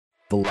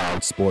The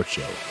Loud Sports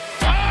Show.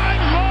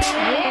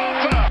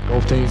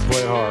 Both teams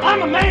play hard.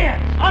 I'm a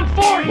man. I'm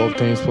 40. Both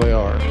teams play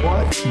hard.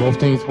 What? Both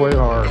teams play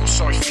hard. Yo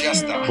soy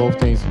fiesta. Both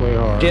teams play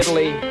hard.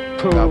 Diddly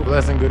poo. God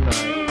bless and good night.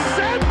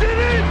 Send it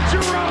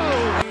in,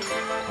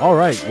 Jerome. All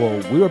right, well,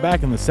 we are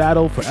back in the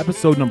saddle for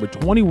episode number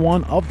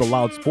 21 of The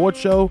Loud Sports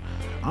Show.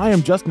 I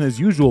am Justin as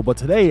usual, but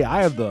today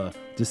I have the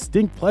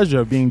distinct pleasure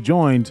of being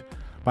joined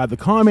by the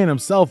Conman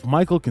himself,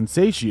 Michael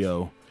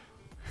Conceicao.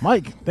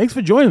 Mike, thanks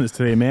for joining us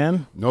today,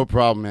 man. No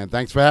problem, man.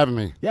 Thanks for having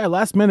me. Yeah,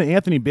 last minute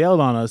Anthony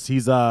bailed on us.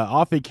 He's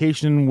off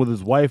vacation with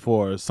his wife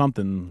or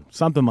something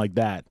like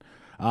that.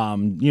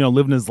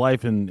 Living his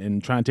life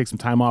and trying to take some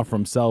time off for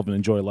himself and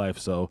enjoy life.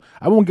 So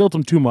I won't guilt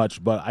him too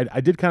much, but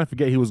I did kind of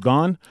forget he was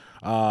gone.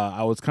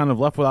 I was kind of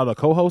left without a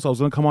co-host. I was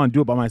going to come on and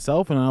do it by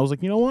myself, and I was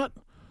like, you know what?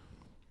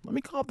 Let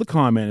me call up the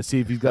Conman and see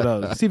if he's got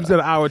an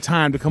hour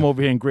time to come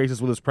over here and grace us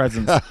with his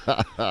presence.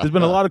 There's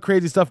been a lot of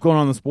crazy stuff going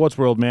on in the sports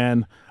world,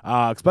 man,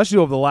 especially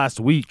over the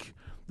last week.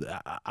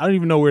 I don't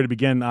even know where to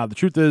begin. The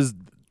truth is,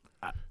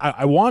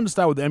 I wanted to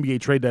start with the NBA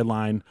trade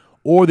deadline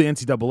or the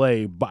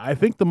NCAA, but I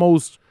think the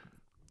most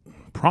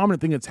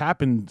prominent thing that's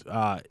happened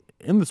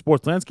in the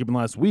sports landscape in the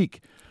last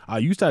week,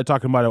 you started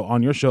talking about it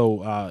on your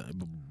show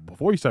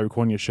before you started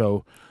recording your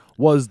show,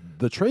 was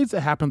the trades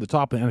that happened at the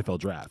top of the NFL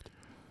draft.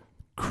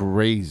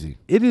 Crazy.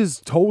 It is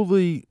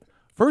totally.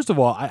 First of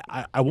all,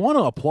 I want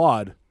to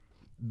applaud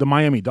the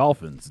Miami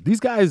Dolphins. These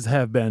guys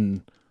have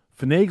been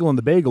finagling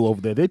the bagel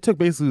over there. They took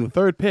basically the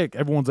third pick.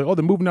 Everyone's like, oh,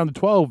 they're moving down to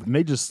 12, and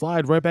they just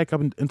slide right back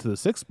up into the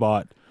 6th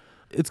spot.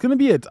 It's going to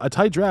be a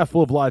tight draft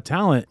full of a lot of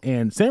talent.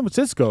 And San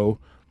Francisco,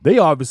 they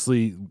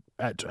obviously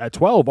at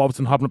 12, all of a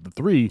sudden hopping up to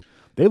 3.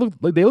 They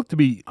look to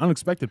be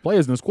unexpected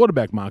players in this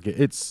quarterback market.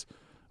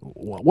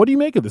 What do you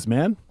make of this,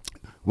 man?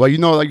 Well,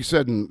 like you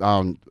said,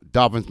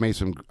 Dolphins made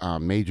some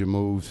major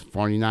moves.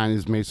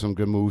 49ers made some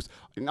good moves.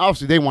 And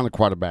obviously, they want a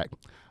quarterback.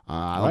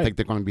 I don't think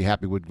they're going to be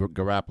happy with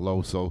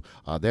Garoppolo, so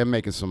they're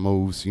making some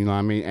moves, you know what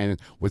I mean? And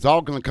what's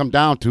all going to come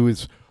down to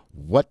is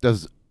what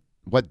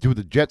do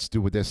the Jets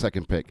do with their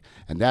second pick?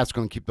 And that's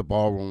going to keep the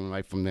ball rolling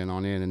right from then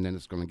on in, and then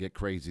it's going to get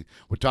crazy.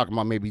 We're talking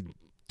about maybe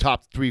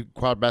top 3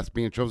 quarterbacks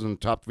being chosen in the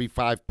top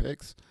 5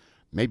 picks,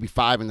 maybe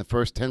 5 in the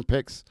first 10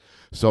 picks.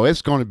 So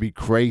it's going to be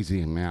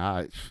crazy,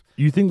 man.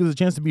 You think there's a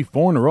chance to be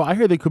 4 in a row? I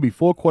heard there could be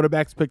 4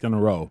 quarterbacks picked in a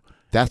row.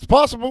 That's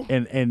possible.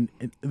 And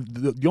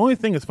the only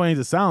thing, as funny as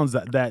it sounds,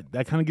 that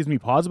kind of gives me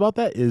pause about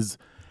that is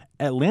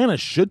Atlanta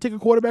should take a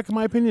quarterback, in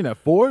my opinion, at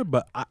 4,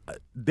 but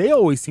they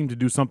always seem to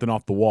do something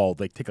off the wall,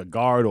 like take a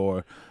guard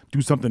or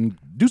do something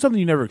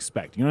you never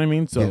expect. You know what I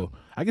mean? So yeah.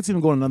 I could see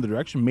them going another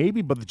direction,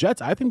 maybe. But the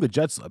Jets, I think the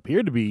Jets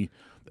appear to be.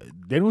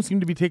 They don't seem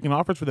to be taking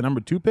offers for the number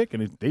 2 pick,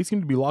 and they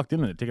seem to be locked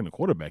in and taking a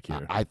quarterback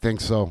here. I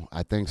think so.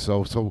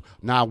 So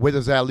now, where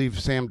does that leave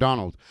Sam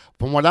Darnold?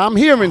 From what I'm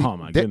hearing, oh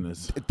my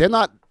goodness, they're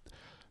not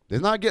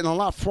getting a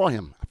lot for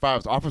him as far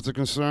as offers are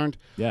concerned.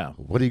 Yeah.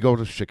 Would he go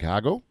to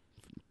Chicago,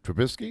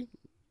 Trubisky,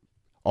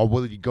 or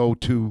will he go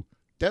to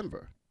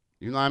Denver?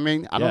 You know what I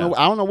mean? I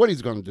don't know what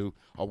he's going to do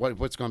or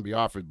what's going to be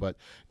offered, but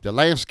the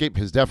landscape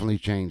has definitely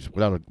changed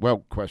without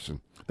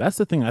question. That's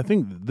the thing. I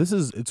think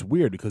it's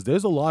weird because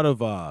there's a lot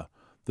of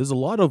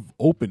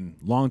open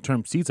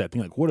long-term seats, I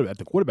think, at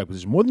the quarterback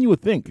position, more than you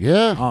would think.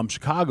 Yeah.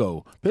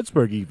 Chicago,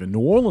 Pittsburgh even, New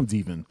Orleans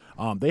even.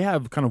 They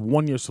have kind of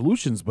one-year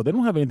solutions, but they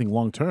don't have anything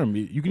long-term.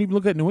 You can even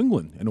look at New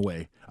England, in a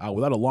way,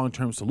 without a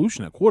long-term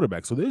solution at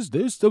quarterback. So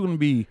there's still going to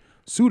be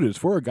suitors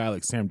for a guy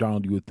like Sam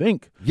Darnold, you would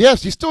think.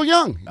 Yes, he's still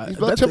young. He's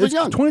relatively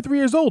young. 23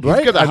 years old,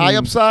 right? He's got a high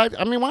upside.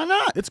 I mean, why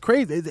not? It's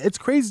crazy. It's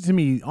crazy to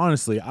me,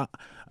 honestly.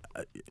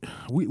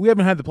 We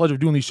haven't had the pleasure of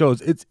doing these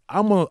shows.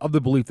 I'm of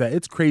the belief that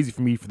it's crazy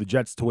for me for the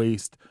Jets to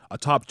waste a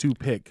top 2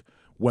 pick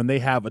when they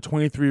have a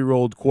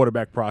 23-year-old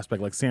quarterback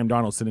prospect like Sam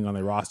Darnold sitting on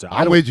their roster.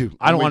 I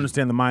don't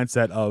understand the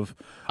mindset of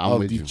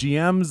these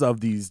GMs, of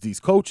these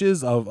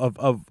coaches,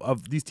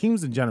 of these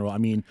teams in general. I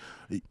mean,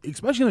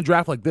 especially in a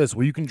draft like this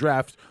where you can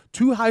draft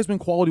 2 Heisman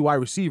quality wide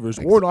receivers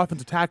or an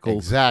offensive tackle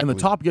in the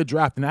top of your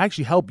draft and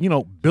actually help,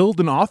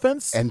 build an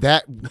offense. And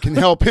that can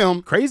help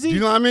him. Crazy? Do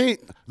you know what I mean?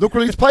 Look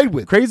what he's played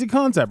with. Crazy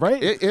concept,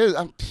 right? It is.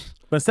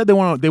 But instead, they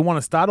want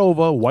to start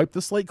over, wipe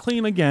the slate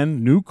clean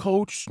again, new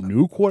coach,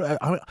 new quarter.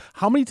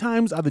 How many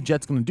times are the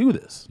Jets going to do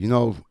this?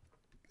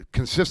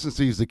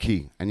 Consistency is the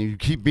key. And you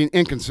keep being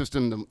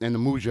inconsistent in the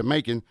moves you're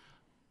making,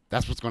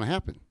 that's what's going to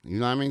happen. You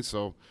know what I mean?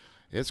 So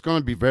it's going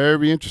to be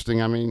very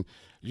interesting. I mean,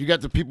 you got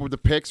the people with the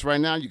picks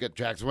right now. You got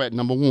Jacksonville at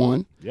number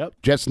 1. Yep.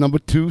 Jets number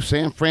 2.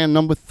 San Fran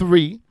number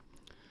 3.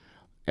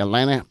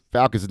 Atlanta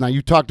Falcons. Now,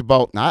 you talked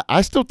about –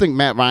 I still think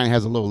Matt Ryan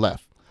has a little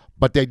left.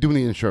 But they do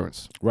need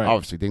insurance. Right.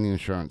 Obviously, they need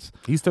insurance.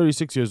 He's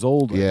 36 years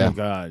old. Yeah.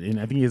 And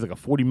I think he has like a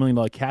 $40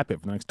 million cap hit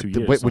for the next 2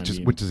 years. Which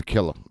is a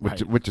killer.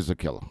 Which is a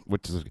killer.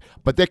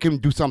 But they can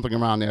do something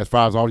around there as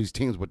far as all these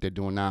teams, what they're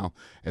doing now,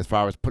 as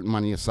far as putting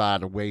money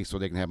aside away so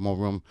they can have more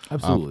room.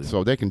 Absolutely.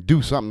 So they can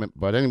do something.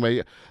 But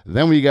anyway,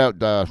 then we got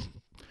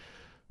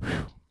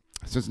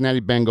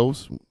Cincinnati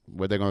Bengals.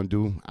 What they're going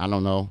to do, I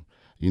don't know.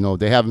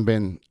 They haven't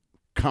been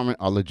current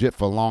or legit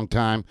for a long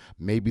time.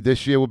 Maybe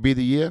this year will be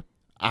the year.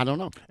 I don't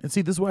know. And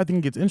see, this is where I think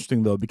it gets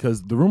interesting, though,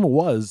 because the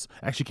rumor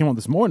actually came out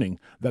this morning,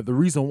 that the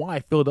reason why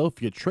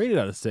Philadelphia traded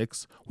out of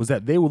 6 was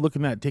that they were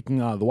looking at taking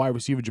the wide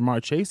receiver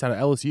Jamar Chase out of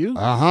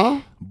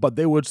LSU. But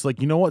they were just like,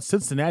 you know what?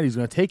 Cincinnati's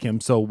going to take him,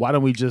 so why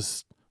don't we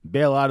just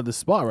bail out of this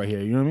spot right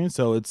here? You know what I mean?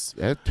 So it's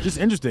just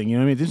interesting. You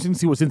know what I mean? It's interesting to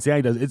see what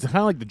Cincinnati does. It's kind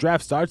of like the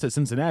draft starts at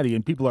Cincinnati,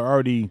 and people are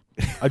already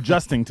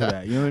adjusting to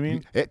that. You know what I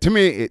mean? To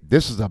me,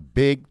 this is a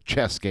big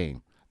chess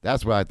game.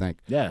 That's what I think.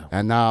 Yeah.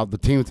 And now the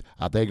teams,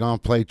 are they going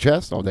to play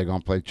chess or are they going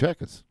to play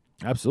checkers?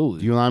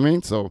 Absolutely. You know what I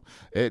mean? So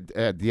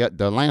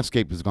the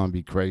landscape is going to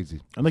be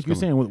crazy. And like you're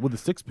saying, with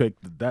the 6th pick,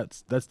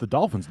 that's the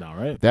Dolphins now,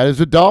 right? That is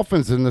the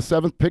Dolphins. In the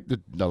 7th pick,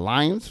 the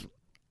Lions,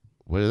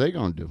 what are they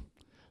going to do?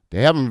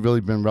 They haven't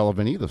really been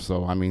relevant either.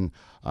 So, I mean,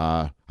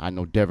 I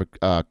know Derek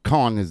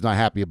Carr is not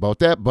happy about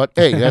that, but,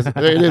 hey,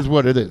 it is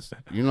what it is.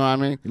 You know what I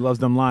mean? He loves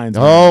them Lions.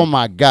 Oh,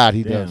 my God,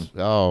 he does.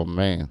 Oh,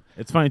 man.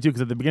 It's funny, too,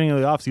 because at the beginning of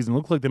the offseason, it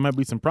looked like there might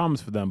be some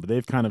problems for them, but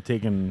they've kind of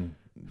taken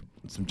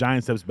some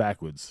giant steps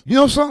backwards. You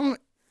know something?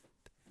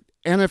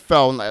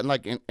 NFL,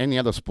 like in any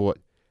other sport,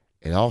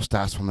 it all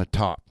starts from the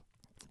top.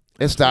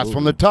 It starts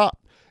from the top.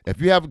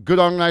 If you have a good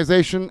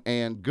organization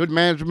and good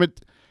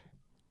management,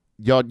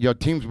 your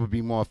teams would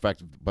be more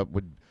effective. But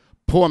with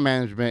poor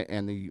management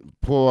and the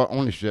poor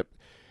ownership,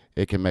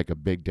 it can make a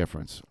big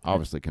difference.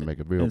 Obviously, it can make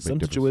a real big difference. In some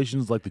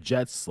situations, like the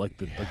Jets, like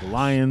the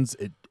Lions,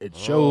 it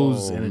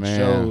shows and it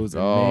shows.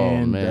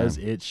 And does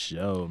it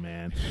show,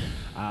 man.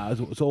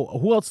 So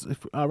who else?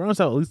 Round us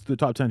out at least to the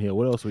top 10 here.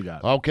 What else we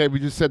got? Okay, we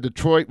just said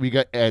Detroit. We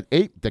got at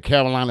 8, the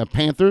Carolina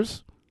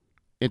Panthers.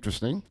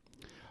 Interesting.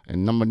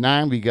 And number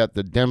 9, we got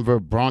the Denver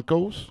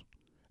Broncos.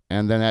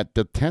 And then at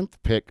the 10th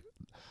pick,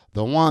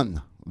 the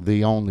one,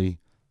 the only,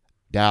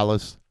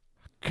 Dallas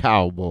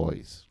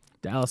Cowboys.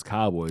 Dallas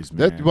Cowboys,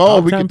 man.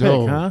 We could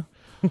do. Huh?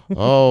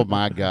 Oh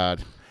my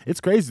God. It's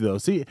crazy though.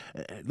 See,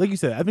 like you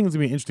said, I think it's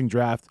gonna be an interesting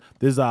draft.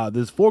 There's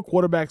 4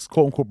 quarterbacks,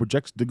 quote unquote,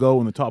 projected to go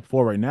in the top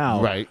 4 right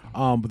now. Right.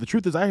 But the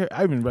truth is, I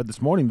even read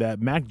this morning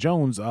that Mac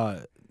Jones,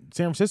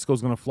 San Francisco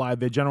is gonna fly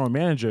their general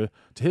manager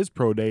to his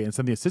pro day and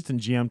send the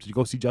assistant GM to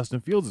go see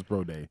Justin Fields'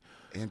 pro day.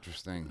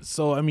 Interesting.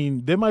 So, I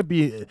mean, there might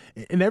be,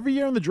 and every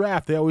year in the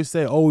draft, they always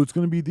say, oh, it's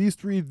going to be these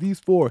 3, these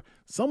 4.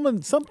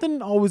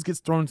 Something always gets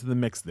thrown into the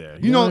mix there.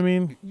 You know what I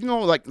mean? You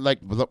know, like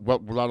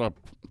what a lot of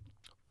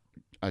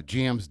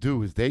GMs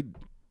do is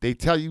they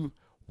tell you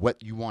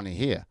what you want to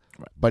hear.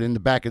 Right. But in the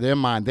back of their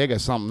mind, they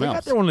got something else. They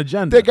got their own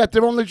agenda. They got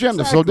their own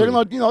agenda. Exactly. So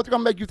they're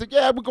gonna make you think,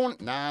 yeah, we're going.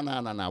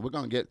 Nah. We're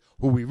gonna get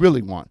who we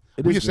really want.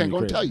 We're just ain't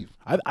gonna tell you.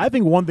 I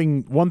think one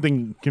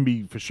thing can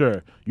be for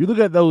sure. You look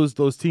at those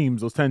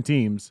teams, those 10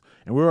 teams,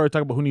 and we're already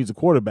talking about who needs a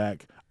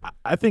quarterback.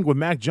 I think with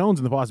Mac Jones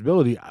and the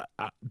possibility,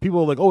 people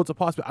are like, oh, it's a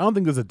possibility. I don't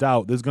think there's a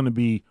doubt there's going to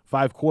be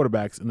 5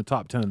 quarterbacks in the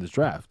top 10 of this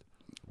draft.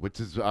 Which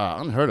is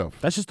unheard of.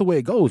 That's just the way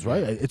it goes,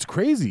 right? It's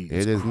crazy.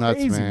 It is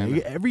nuts,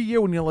 man. Every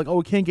year when you're like,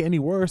 oh, it can't get any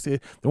worse, there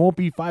won't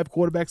be 5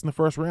 quarterbacks in the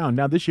first round.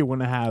 Now this year we're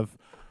going to have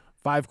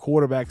 5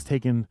 quarterbacks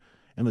taken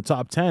in the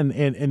top 10.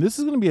 And this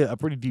is going to be a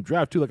pretty deep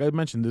draft, too. Like I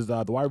mentioned, there's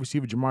the wide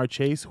receiver Jamar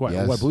Chase, who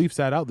I believe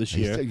sat out this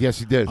year. Yes,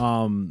 he did.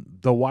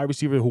 The wide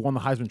receiver who won the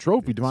Heisman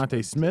Trophy,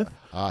 Devontae Smith.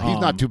 He's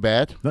not too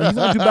bad. No, he's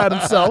not too bad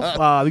himself.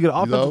 They got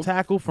an offensive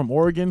tackle from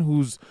Oregon,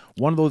 who's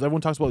one of those,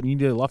 everyone talks about you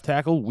need a left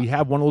tackle. We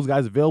have one of those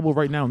guys available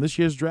right now in this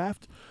year's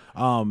draft.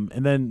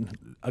 And then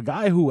a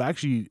guy who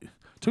actually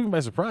took me by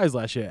surprise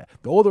last year.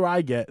 The older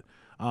I get,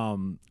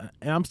 and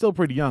I'm still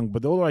pretty young,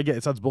 but the older I get,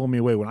 it starts blowing me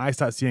away when I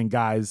start seeing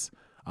guys,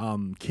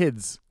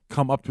 kids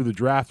come up through the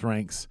draft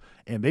ranks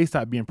and they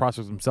start being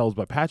prospects themselves.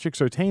 But Patrick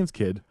Surtain's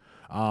kid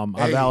out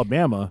of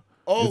Alabama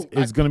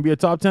is going to be a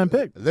top 10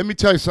 pick. Let me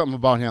tell you something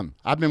about him.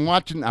 I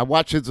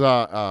watched his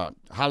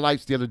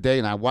highlights the other day,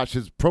 and I watched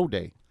his pro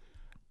day.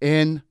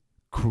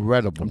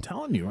 Incredible. I'm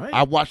telling you, right?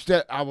 I watched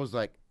that. I was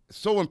like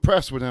so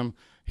impressed with him.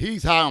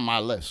 He's high on my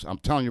list. I'm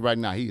telling you right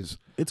now, he is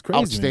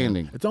crazy,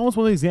 outstanding. Man. It's almost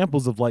one of the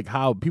examples of like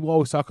how people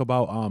always talk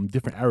about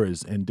different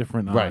eras and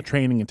different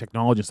training and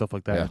technology and stuff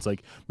like that. Yeah. It's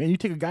like, man, you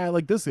take a guy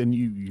like this and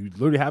you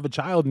literally have a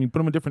child and you put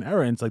him in a different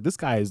era, and it's like this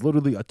guy is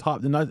literally a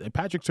top.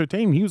 Patrick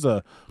Surtain, he was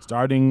a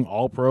starting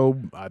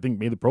All-Pro. I think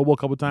made the Pro Bowl a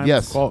couple times.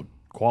 Yes.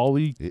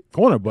 Quality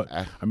corner, but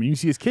I mean, you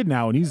see his kid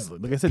now, and he's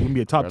like I said, gonna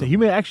be a top 10. He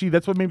may actually,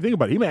 that's what made me think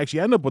about it. He may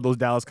actually end up with those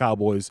Dallas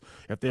Cowboys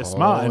if they're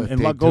smart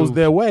and luck goes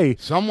their way.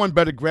 Someone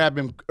better grab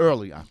him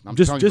early. I'm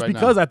just telling you right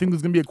because now. I think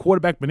there's gonna be a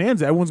quarterback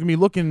bonanza. Everyone's gonna be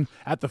looking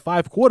at the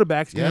 5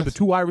 quarterbacks and the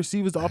 2 wide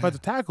receivers, the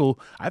offensive tackle.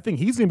 I think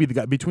he's gonna be the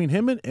guy between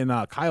him and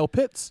Kyle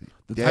Pitts,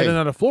 the tight end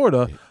out of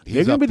Florida.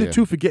 They're gonna be the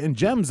 2 for getting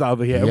gems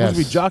over here. Everyone's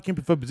gonna be jockeying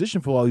for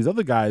position for all these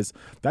other guys.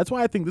 That's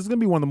why I think this is gonna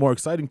be one of the more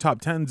exciting top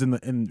 10s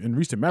in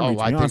recent memory.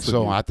 I think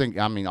so.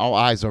 I mean, all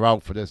eyes are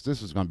out for this.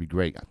 This is going to be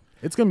great.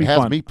 It's going to be fun. It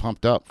fun. has me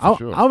pumped up for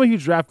sure. I'm a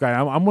huge draft guy.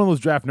 I'm one of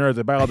those draft nerds.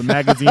 I buy all the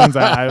magazines.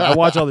 I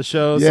watch all the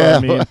shows. Yeah.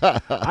 So, I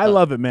mean, I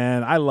love it,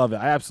 man. I love it.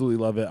 I absolutely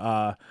love it.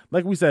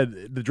 Like we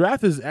said, the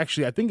draft is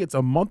actually, I think it's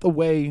a month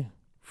away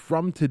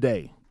from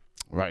today.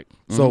 Right.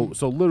 So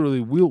literally,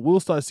 we'll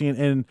start seeing.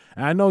 And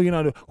I know you're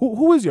not.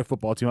 Who is your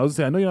football team? I was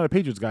gonna say I know you're not a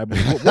Patriots guy, but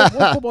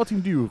what football team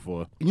do you root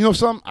for? You know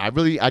something?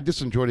 I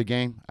just enjoy the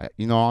game.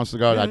 Honestly,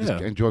 God, I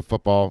just enjoy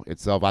football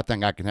itself. I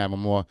think I can have a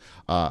more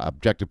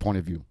objective point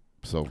of view.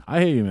 So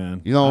I hear you,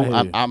 man.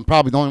 I'm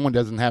probably the only one that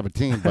doesn't have a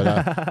team, but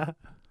I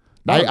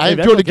Hey,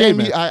 enjoy the okay, game.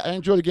 man. I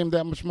enjoy the game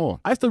that much more.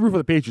 I still root for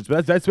the Patriots,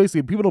 but that's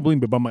basically people don't believe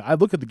me. But I'm like, I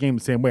look at the game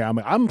the same way. I'm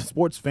like, I'm a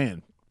sports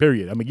fan.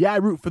 Period. I'm like, yeah, I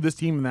root for this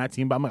team and that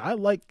team, but I'm like, I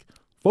like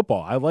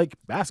football. I like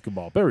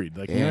basketball. Period.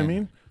 Like, you know what I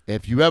mean?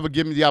 If you ever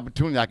give me the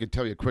opportunity, I could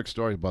tell you a quick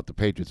story about the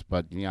Patriots.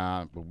 But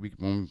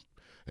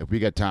if we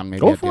got time, maybe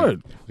go for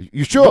it.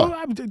 You sure?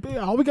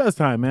 All we got is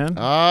time, man.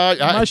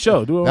 My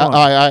show. Do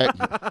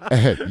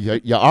it.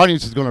 Your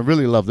audience is going to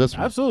really love this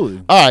one.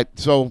 Absolutely. All right.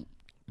 So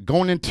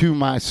going into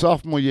my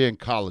sophomore year in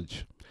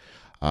college,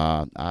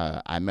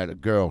 I met a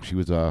girl. She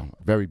was a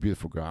very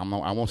beautiful girl.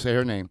 I won't say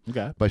her name,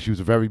 but she was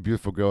a very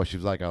beautiful girl. She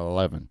was like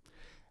 11,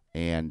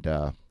 and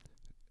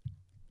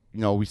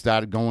we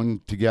started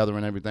going together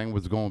and everything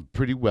was going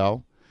pretty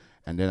well.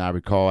 And then I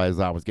recall as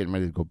I was getting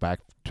ready to go back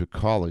to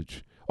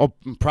college. Oh,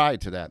 prior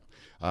to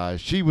that,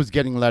 she was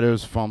getting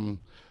letters from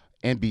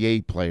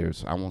NBA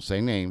players. I won't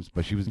say names,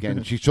 but she was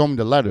getting. She showed me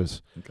the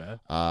letters. Okay.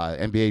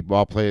 NBA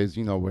ball players,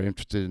 were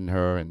interested in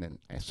her, and then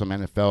some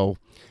NFL.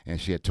 And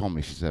she had told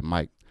me, she said,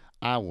 "Mike,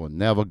 I will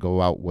never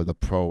go out with a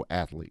pro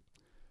athlete."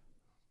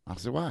 I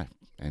said, "Why?"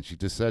 And she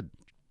just said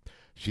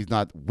she's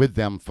not with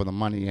them for the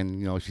money,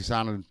 and she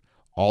sounded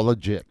all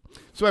legit.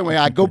 So anyway,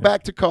 I go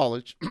back to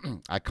college.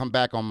 I come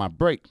back on my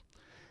break,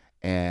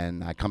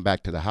 and I come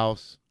back to the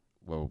house.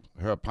 Well,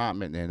 her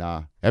apartment,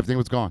 and everything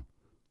was gone.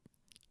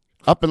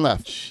 Up and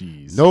left.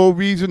 Jeez. No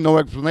reason, no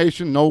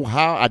explanation, no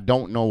how. I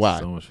don't know why.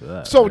 So much for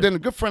that. So right? then a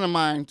good friend of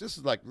mine, this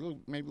is like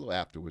maybe a little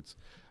afterwards,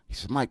 he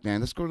said, "Mike, man,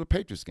 let's go to the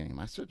Patriots game."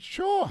 I said,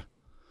 "Sure."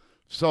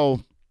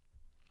 So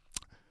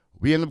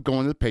we ended up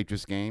going to the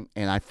Patriots game,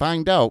 and I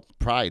find out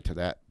prior to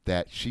that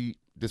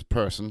this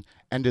person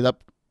ended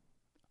up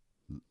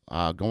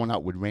going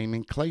out with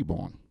Raymond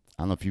Claiborne.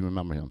 I don't know if you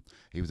remember him.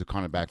 He was a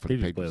cornerback for the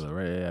Patriots. Player,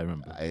 right? Yeah, I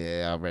remember.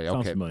 Yeah, right.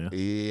 Sounds Okay. familiar.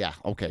 Yeah.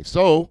 Okay.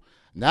 So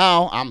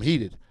now I'm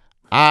heated.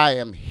 I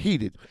am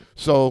heated.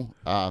 So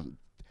And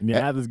you're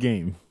at this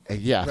game.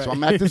 yeah. Right. So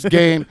I'm at this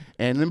game,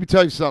 and let me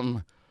tell you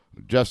something,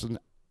 Justin.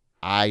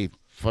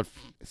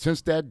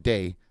 Since that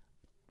day,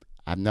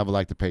 I've never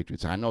liked the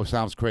Patriots. I know it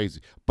sounds crazy,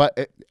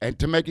 but and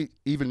to make it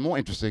even more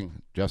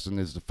interesting, Justin,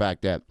 is the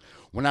fact that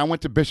when I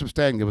went to Bishop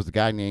Stadium, there was a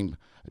guy named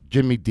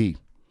Jimmy D.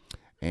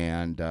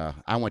 And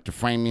I went to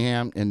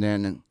Framingham, and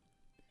then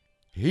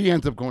he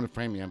ends up going to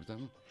Framingham.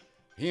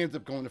 He ends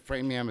up going to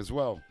Framingham as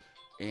well.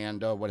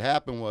 And what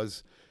happened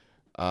was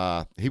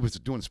he was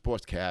doing a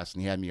sportscast,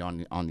 and he had me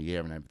on the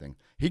air and everything.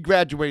 He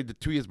graduated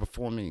 2 years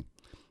before me.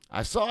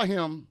 I saw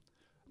him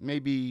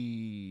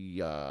maybe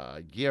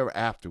a year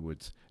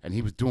afterwards, and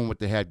he was doing what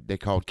they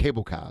called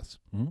cable cars.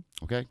 Mm-hmm.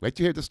 Okay? Wait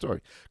till you hear the story.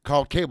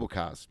 Called cable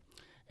cars.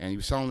 And he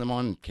was selling them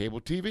on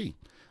cable TV.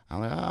 I'm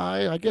like,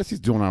 I guess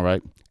he's doing all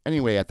right.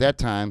 Anyway, at that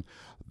time,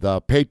 the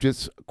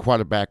Patriots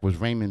quarterback was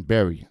Raymond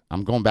Berry.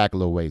 I'm going back a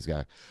little ways,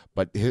 guy.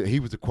 But he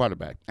was the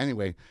quarterback.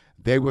 Anyway,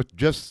 they were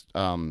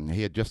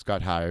he had just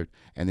got hired,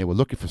 and they were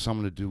looking for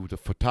someone to do the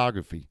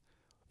photography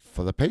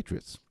for the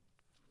Patriots.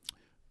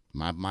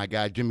 My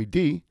guy, Jimmy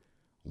D,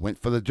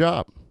 went for the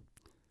job.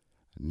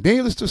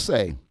 Needless to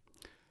say,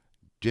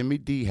 Jimmy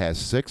D has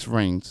 6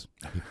 rings.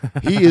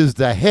 He is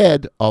the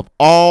head of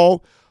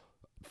all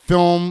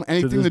film,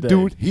 anything to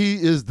do with. He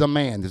is the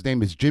man. His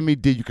name is Jimmy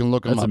D. You can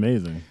look him up. That's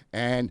amazing.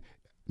 And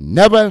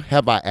never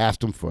have I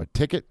asked him for a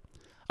ticket.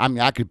 I mean,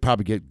 I could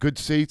probably get good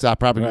seats. I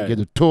probably could get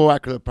a tour. I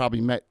could have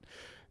probably met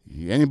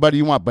anybody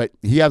you want. But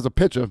he has a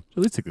picture. At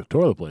least take a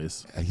tour of the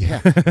place.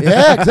 Yeah,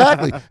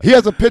 exactly. He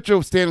has a picture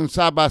of standing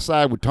side by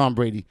side with Tom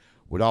Brady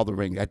with all the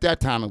rings. At that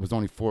time, it was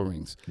only 4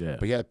 rings. Yeah.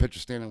 But he had a picture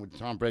standing with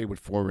Tom Brady with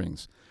 4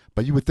 rings.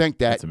 But you would think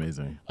that That's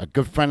amazing. A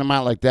good friend of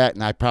mine like that,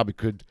 and I probably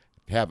could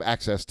have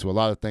access to a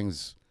lot of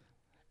things.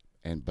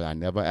 But I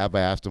never ever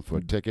asked him for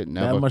a ticket.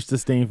 Never. That much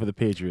disdain for the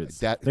Patriots.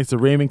 That- Thanks to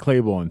Raymond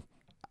Claiborne.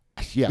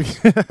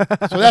 Yes.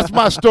 So that's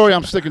my story.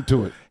 I'm sticking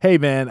to it. Hey,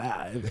 man,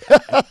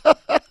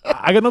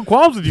 I got no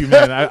qualms with you,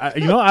 man.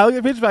 I look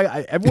at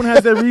Patriots. Everyone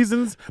has their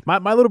reasons. My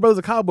little brother's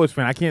a Cowboys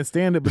fan. I can't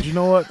stand it, but you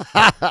know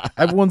what?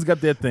 Everyone's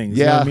got their things.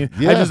 Yeah, You know what I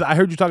mean? yeah. I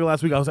heard you talking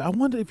last week. I was like, I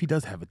wonder if he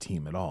does have a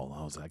team at all.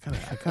 I was like,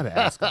 I gotta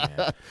ask him,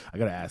 man. I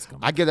gotta ask him.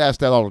 I get asked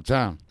that all the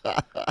time. All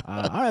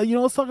right,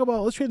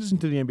 let's transition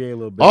to the NBA a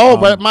little bit. Oh,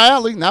 but my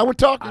alley. Now we're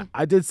talking.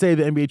 I did say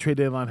the NBA trade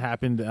deadline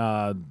happened.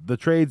 The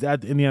trades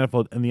in the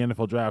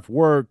NFL draft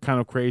were kind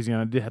of crazy,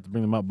 and I did have to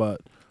bring them up.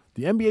 But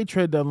the NBA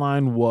trade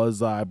deadline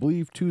was, I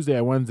believe, Tuesday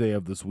or Wednesday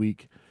of this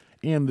week.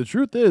 And the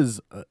truth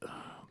is,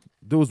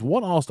 there was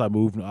one All-Star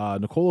move.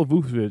 Nikola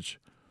Vucevic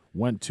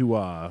went to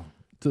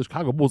the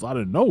Chicago Bulls out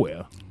of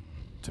nowhere,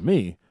 to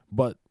me.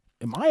 But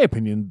in my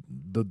opinion,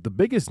 the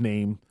biggest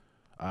name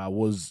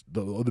was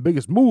the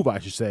biggest move, I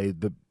should say,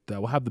 that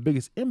will have the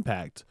biggest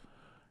impact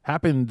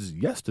happened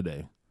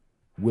yesterday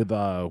with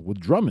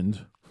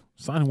Drummond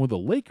sign him with the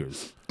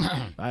Lakers.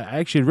 I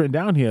actually had written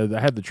down here that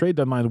I had the trade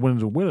deadline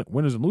winners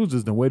and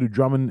losers, and where do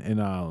Drummond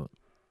and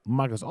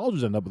Marcus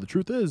Aldridge end up? But the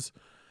truth is,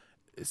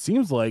 it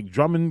seems like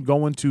Drummond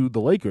going to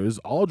the Lakers,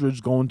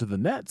 Aldridge going to the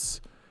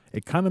Nets.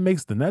 It kind of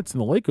makes the Nets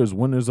and the Lakers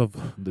winners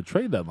of the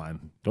trade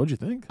deadline, don't you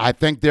think? I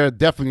think they're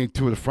definitely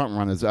two of the front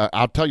runners.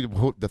 I'll tell you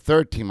who, the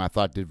third team I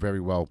thought did very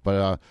well.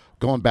 But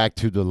going back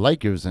to the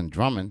Lakers and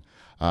Drummond,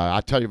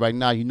 I'll tell you right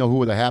now, you know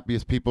who are the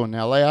happiest people in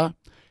L.A.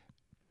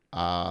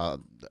 are?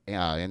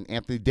 And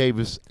Anthony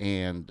Davis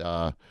and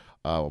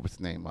what's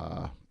his name?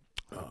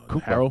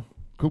 Cooper. Harrell?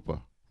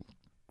 Cooper.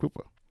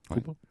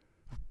 Right? Cooper?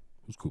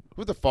 Who's Cooper?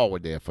 Who's the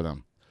forward there for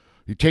them?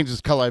 He changes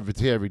his color of his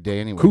hair every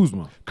day anyway.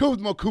 Kuzma.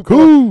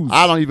 Cooper.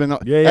 I don't even know.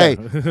 Yeah. Hey,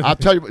 I'll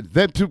tell you,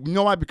 them two, you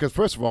know why? Because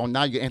first of all,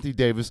 now you get Anthony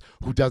Davis,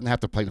 who doesn't have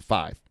to play the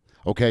 5.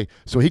 Okay,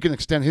 so he can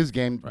extend his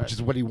game, which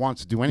is what he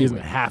wants to do anyway. He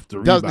doesn't have to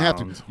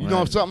rebound. You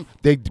know something?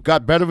 They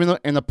got better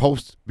in the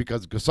post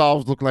because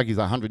Gasol's looking like he's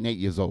 108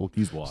 years old.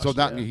 He's washed. So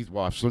now he's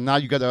washed. So now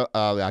you got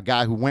a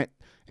guy who went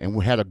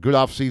and had a good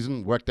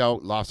offseason, worked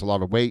out, lost a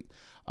lot of weight.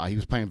 He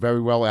was playing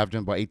very well, averaging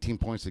about 18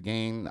 points a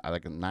game,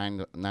 like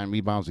 9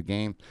 rebounds a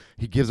game.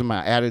 He gives him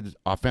an added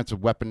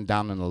offensive weapon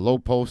down in the low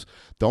post.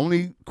 The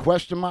only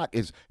question mark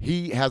is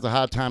he has a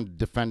hard time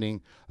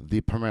defending the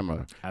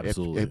perimeter.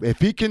 Absolutely. If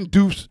he can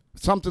do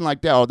something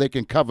like that, or they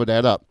can cover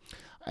that up.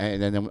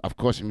 And then, of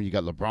course, you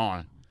got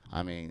LeBron.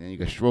 And you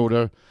got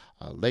Schroeder.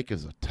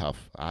 Lakers are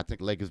tough. I think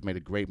Lakers made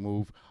a great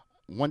move.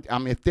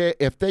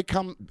 If they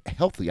come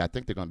healthy, I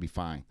think they're going to be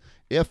fine.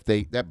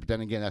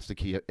 Then again, that's the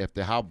key.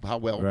 How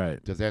well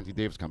does Anthony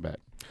Davis come back?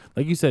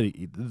 Like you said,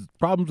 the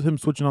problem with him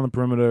switching on the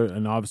perimeter,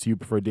 and obviously you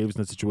prefer Davis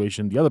in that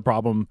situation. The other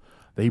problem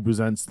that he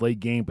presents late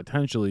game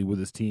potentially with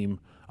his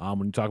team,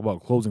 when you talk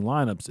about closing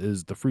lineups,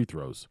 is the free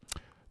throws.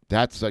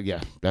 That's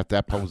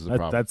that poses a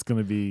problem. That's going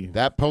to be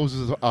that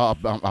poses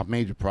a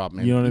major problem.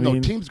 And, you know what I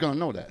mean? Teams going to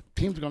know that.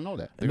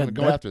 They're going to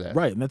go after that.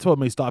 Right, and that's what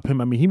may stop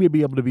him. He may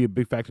be able to be a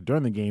big factor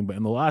during the game, but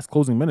in the last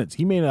closing minutes,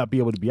 he may not be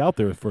able to be out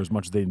there for as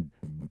much as they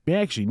may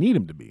actually need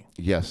him to be.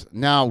 Yes.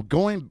 Now,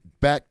 going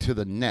back to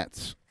the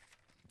Nets,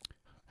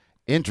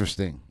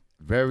 interesting.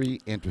 Very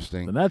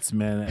interesting. The Nets,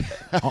 man.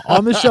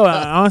 On this show,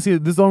 honestly,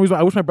 this is the only reason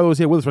I wish my brother was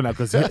here with us right now,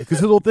 because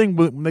his whole thing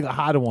when they got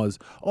Harden was,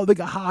 they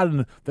got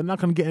Harden, they're not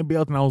going to get NBA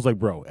out. And I was like,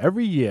 bro,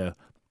 every year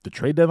the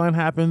trade deadline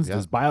happens,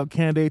 there's buyout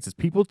candidates, there's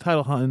people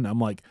title hunting. I'm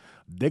like,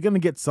 they're going to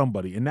get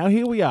somebody. And now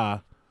here we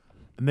are,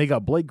 and they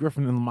got Blake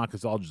Griffin and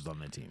Marcus Aldridge on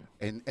their team.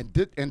 And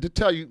to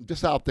tell you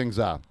just how things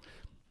are.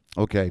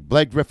 Okay,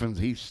 Blake Griffin's,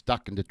 he's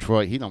stuck in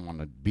Detroit. He don't want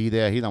to be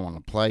there. He don't want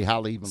to play.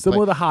 Hardly even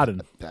Similar play. to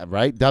Harden.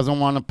 Right? Doesn't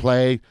want to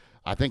play.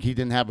 I think he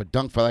didn't have a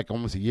dunk for like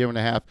almost a year and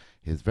a half.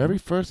 His very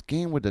first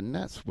game with the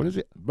Nets, what is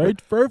it? Very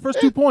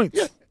first 2 points.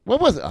 Yeah. What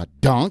was it? A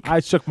dunk?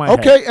 I shook my head.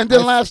 Okay, and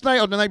then last night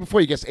or the night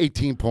before, he gets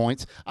 18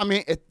 points.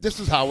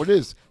 This is how it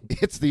is.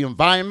 It's the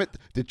environment,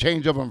 the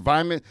change of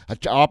environment, an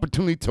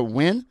opportunity to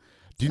win.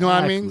 Do you know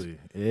what I mean?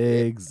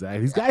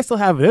 Exactly. These guys still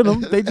have it in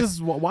them. They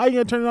just, why are you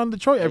going to turn it on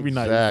Detroit every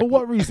night? For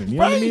what reason? You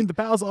know what I mean? The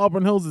Palace of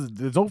Auburn Hills,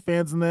 there's no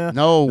fans in there.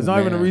 No, there's not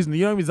even a reason.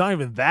 You know what I mean? There's not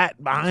even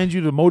that behind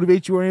you to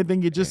motivate you or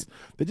anything. They're just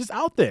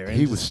out there.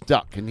 He was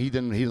stuck, and he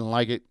didn't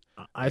like it.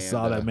 I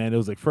saw that, man. It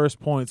was like first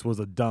points was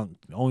a dunk.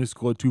 Only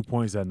scored 2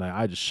 points that night.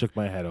 I just shook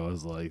my head. I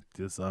was like,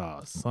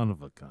 son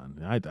of a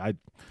gun.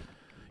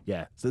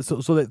 Yeah, so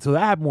that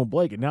happened with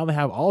Blake, and now they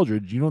have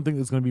Aldridge. You don't think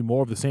it's going to be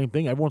more of the same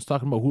thing? Everyone's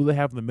talking about who they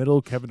have in the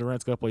middle. Kevin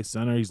Durant's got to play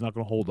center. He's not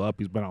going to hold up.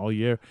 He's been out all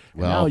year.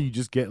 And now you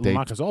just get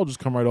Marcus Aldridge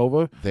come right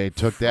over. They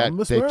took that.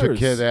 They took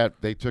care of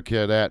that. They took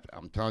care of that.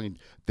 I'm telling you,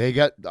 they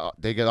got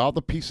all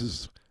the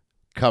pieces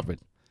covered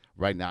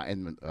right now.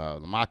 And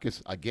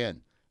Marcus,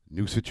 again,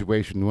 new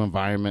situation, new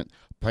environment,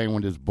 playing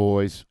with his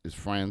boys, his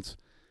friends,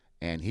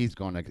 and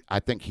I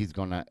think he's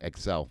gonna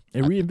excel.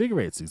 It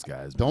reinvigorates these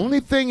guys. The only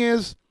thing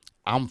is,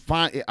 I'm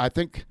fine. I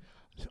think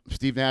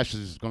Steve Nash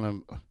is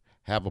going to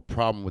have a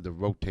problem with the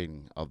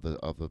rotating of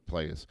the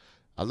players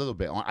a little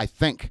bit. I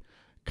think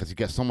because he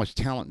got so much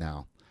talent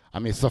now.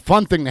 It's a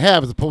fun thing to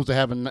have as opposed to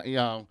having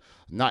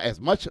not as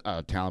much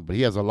talent, but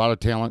he has a lot of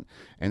talent,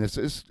 and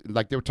it's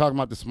like they were talking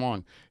about this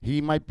morning.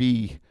 He might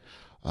be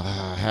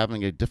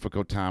having a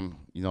difficult time,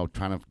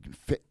 trying to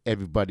fit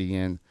everybody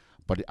in.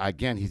 But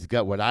again, he's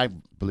got what I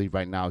believe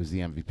right now is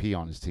the MVP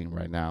on his team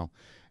right now.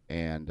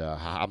 And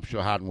I'm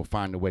sure Harden will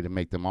find a way to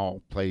make them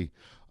all play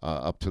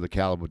up to the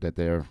caliber that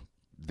they're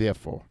there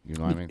for. You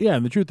know what I mean? Yeah,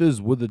 and the truth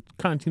is, with the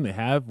kind of team they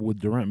have, with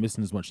Durant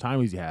missing as much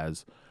time as he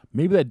has,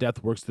 maybe that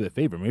depth works to their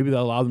favor. Maybe that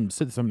allows them to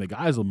sit some of the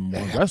guys a little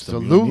more and rest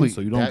them. You know what I mean?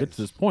 So you don't get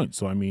to this point.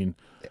 So,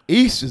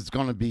 East is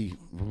going to be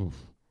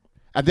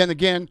And then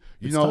again,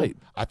 tight.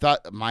 I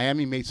thought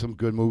Miami made some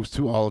good moves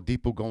too.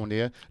 Oladipo going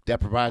there. That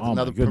provides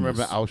another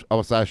perimeter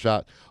outside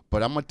shot.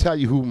 But I'm going to tell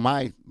you who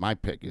my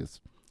pick is.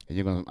 And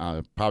you're going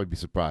to probably be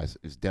surprised.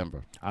 It's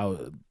Denver.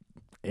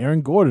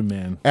 Aaron Gordon,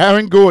 man.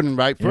 Aaron Gordon,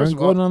 right? Aaron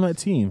Gordon on that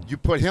team. You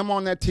put him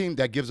on that team,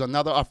 that gives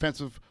another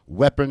offensive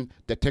weapon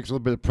that takes a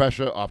little bit of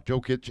pressure off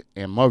Jokic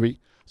and Murray.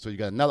 So you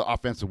got another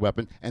offensive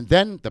weapon. And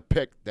then the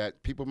pick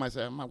that people might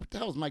say, what the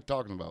hell is Mike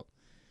talking about?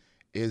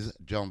 is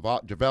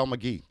JaVale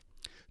McGee.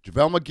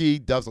 JaVale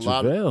McGee does a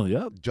lot.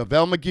 Yep.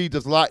 JaVale McGee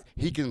does a lot.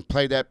 He can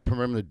play that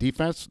perimeter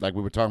defense like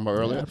we were talking about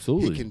earlier. Yeah,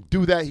 absolutely. He can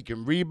do that. He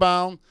can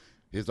rebound.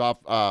 His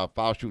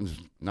foul shooting is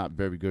not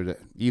very good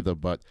either,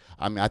 but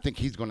I think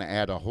he's going to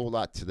add a whole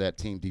lot to that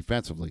team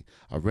defensively.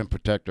 A rim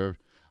protector.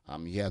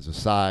 He has the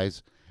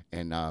size.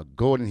 And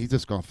Gordon, he's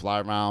just going to fly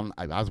around.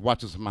 I was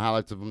watching some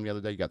highlights of him the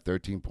other day. He got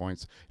 13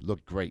 points. He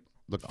looked great.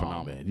 Looked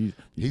phenomenal. Man.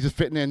 He's just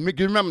fitting in.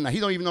 Remember, now, he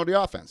don't even know the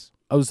offense.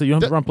 I was going to say, you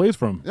don't have to run plays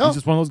for him. No. He's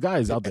just one of those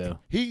guys out there.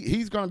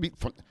 He's going to be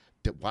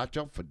 – watch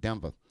out for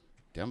Denver.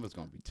 Denver's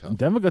going to be tough.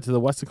 Denver got to the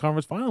Western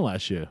Conference Final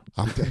last year.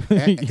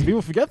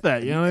 People forget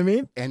that. You know what I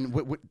mean?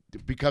 And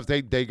because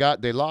they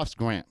lost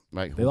Grant,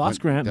 right? They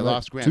lost Grant. They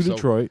lost Grant to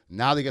Detroit.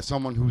 Now they get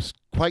someone who's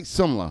quite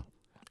similar.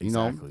 You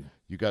know, exactly.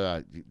 You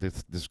got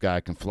this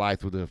guy can fly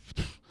through the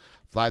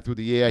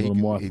air. He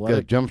got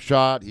a jump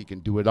shot. He can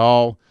do it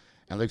all.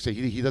 And like I say,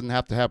 he doesn't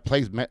have to have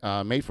plays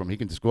made for him. He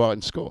can just go out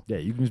and score. Yeah,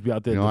 you can just be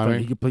out there. You know what I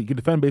mean? He can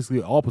defend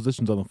basically all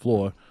positions on the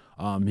floor.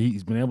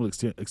 He's been able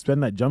to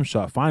extend that jump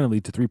shot finally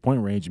to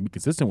 3-point range and be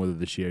consistent with it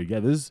this year.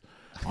 Yeah,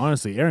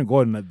 honestly, Aaron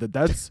Gordon,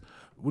 that's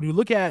when you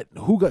look at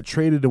who got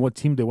traded and what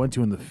team they went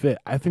to in the fit,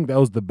 I think that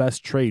was the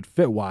best trade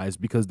fit-wise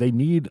because they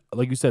need,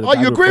 like you said. Oh,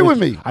 you agree with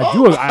me? I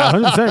do. I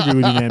 100%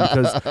 agree with you, man,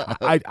 because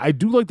I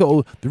do like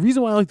the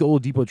reason why I like the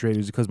Oladipo trade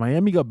is because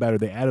Miami got better.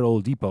 They added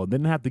Oladipo. They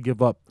didn't have to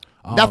give up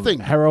nothing.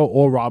 Harrow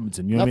or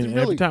Robinson. You know what I mean?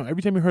 Really.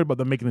 Every time you heard about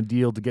them making a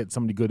deal to get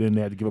somebody good in, they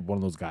had to give up one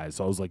of those guys.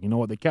 So I was like, you know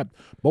what? They kept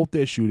both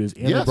their shooters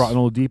and they brought in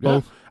Oladipo.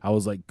 Yes. I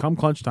was like, come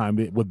crunch time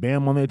with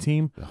Bam on their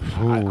team,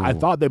 I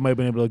thought they might have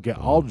been able to get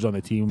Aldridge on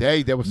their team.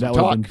 There was some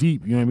that would have been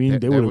deep. You know what I mean?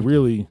 They would have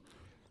really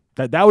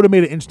that would have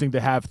made it interesting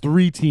to have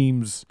three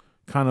teams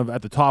kind of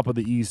at the top of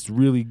the East,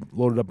 really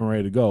loaded up and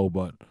ready to go.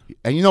 But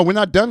we're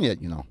not done yet.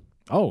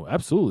 Oh,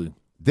 absolutely.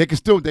 They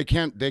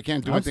can't do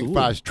anything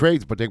as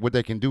trades, but what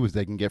they can do is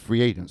they can get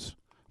free agents.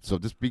 So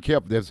just be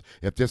careful.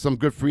 If there's some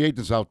good free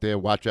agents out there,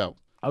 watch out.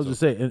 I was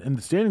just saying, and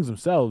the standings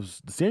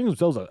themselves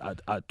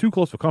are too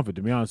close for comfort,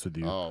 to be honest with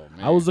you. Oh,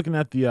 man. I was looking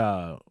at the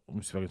let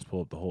me see if I can just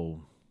pull up the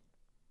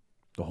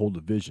whole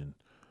division.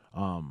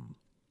 I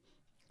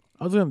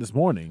was looking at this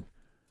morning,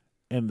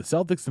 and the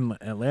Celtics and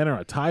Atlanta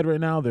are tied right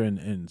now. They're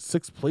in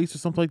sixth place or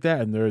something like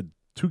that, and they're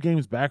 2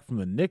 games back from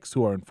the Knicks,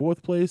 who are in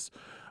fourth place.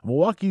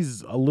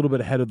 Milwaukee's a little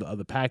bit ahead of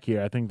the pack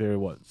here. I think they're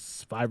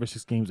 5 or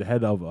 6 games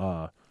ahead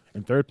of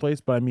in third place.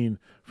 But I mean,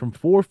 from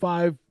 4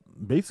 to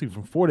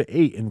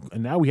 8,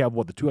 and now we have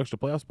the 2 extra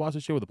playoff spots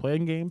this year with the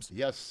playing games.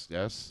 Yes.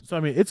 So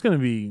I mean, it's going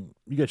to be,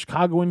 you got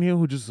Chicago in here,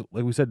 who just,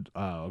 like we said,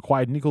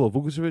 acquired Nikola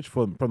Vucevic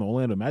from the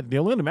Orlando Magic. The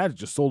Orlando Magic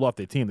just sold off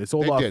their team. They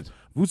sold off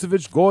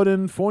Vucevic,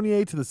 Gordon,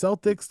 Fournier to the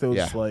Celtics. They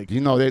was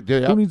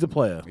who needs a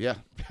player? Yeah,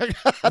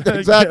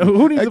 exactly.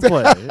 Who needs a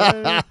player?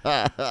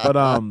 Yeah.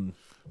 But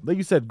like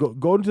you said,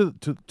 Gordon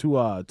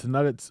to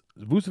Nuggets,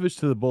 Vucevic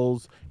to the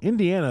Bulls.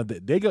 Indiana,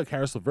 they got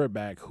Karis LeVert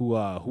back, who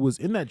was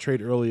in that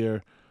trade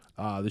earlier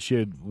this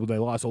year when they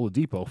lost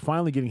Oladipo.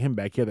 Finally getting him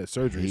back. He had that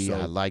surgery. Yeah,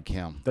 so I like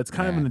him. That's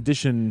kind of an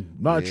addition,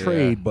 not a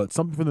trade, but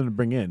something for them to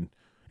bring in.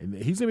 And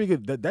he's gonna be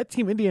good. That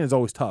team, Indiana, is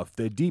always tough.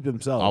 They're deep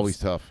themselves. Always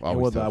tough.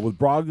 With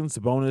Brogdon,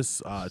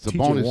 Sabonis,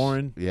 T.J.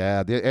 Warren.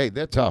 Yeah,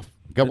 they're tough.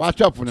 Got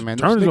watch out for them, man.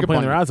 Turner's been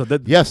playing their ass off.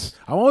 Yes.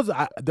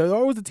 They're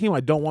always the team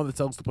I don't want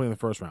the Celtics to play in the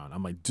first round.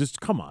 I'm like,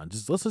 just come on,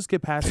 let's just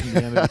get past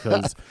Indiana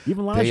because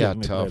even last year when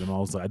they played them, I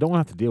was like, I don't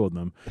want to have to deal with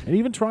them. And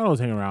even Toronto's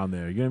hanging around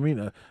there. You know what I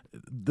mean?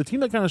 The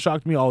team that kind of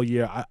shocked me all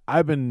year,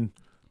 I've been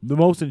the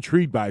most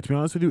intrigued by, to be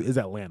honest with you, is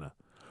Atlanta.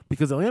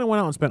 Because Atlanta went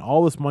out and spent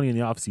all this money in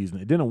the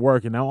offseason. It didn't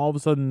work, and now all of a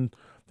sudden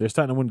they're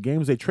starting to win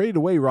games. They traded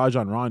away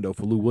Rajon Rondo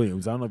for Lou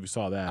Williams. I don't know if you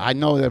saw that. I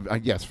know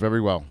that. Yes, very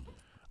well.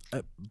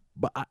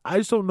 But I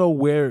just don't know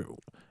where.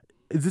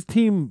 Is this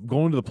team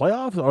going to the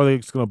playoffs, or are they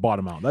just going to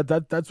bottom out?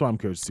 That's what I'm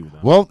curious to see with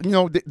them.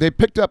 Well, they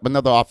picked up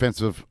another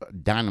offensive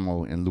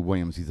dynamo in Lou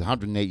Williams. He's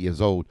 108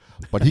 years old,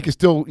 but he can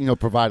still,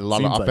 provide a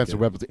lot of offensive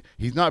representation.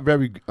 He's not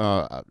very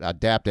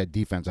adept at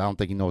defense. I don't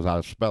think he knows how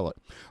to spell it.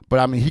 But,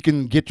 I mean, he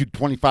can get you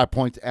 25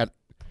 points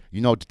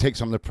to take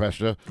some of the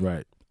pressure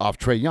off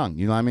Trae Young.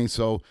 You know what I mean?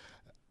 So,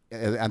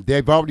 and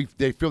they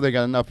feel they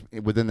got enough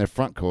within their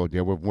front court. They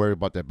were worried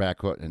about their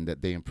backcourt, and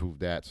that they improved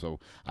that. So,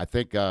 I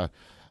think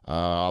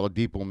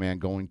Oladipo, man,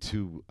 going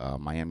to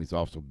Miami is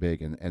also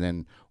big. And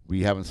then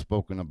we haven't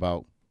spoken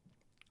about,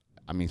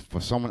 I mean,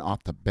 for someone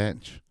off the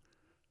bench,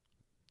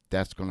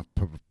 that's going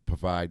to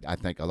provide, I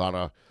think, a lot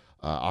of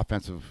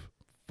offensive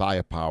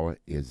firepower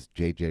is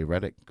J.J.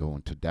 Redick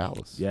going to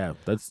Dallas. Yeah,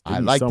 I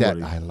like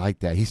that. I like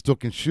that. He still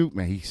can shoot,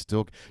 man. He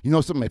still,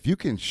 something, if you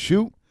can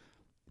shoot,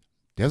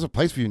 there's a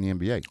place for you in the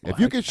NBA. If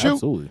you can shoot,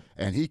 absolutely.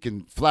 And he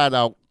can flat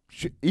out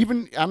shoot,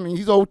 even, I mean,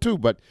 he's old too,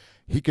 but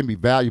he can be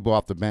valuable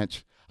off the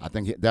bench. I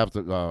think that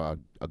was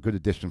a good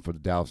addition for the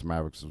Dallas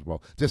Mavericks as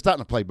well. They're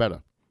starting to play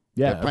better.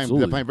 Yeah,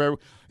 they're playing very.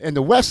 And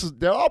the West is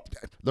they're up.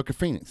 Look at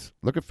Phoenix.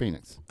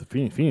 The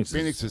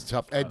Phoenix is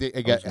tough.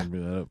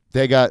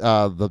 They got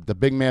the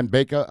big man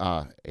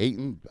Baker,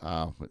 Ayton.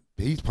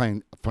 He's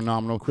playing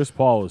phenomenal. Chris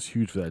Paul is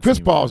huge for that. Chris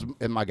team, Paul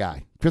is my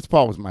guy. Chris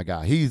Paul was my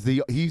guy. He's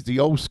the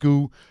old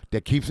school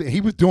that keeps it.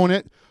 He was doing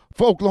it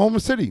for Oklahoma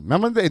City.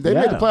 Remember they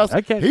made the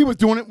playoffs. He was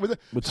doing it with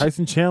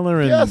Tyson Chandler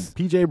and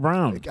P.J.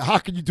 Brown. How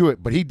could you do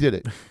it? But he did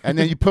it. And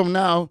then you put him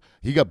now.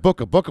 He got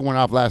Booker. Booker went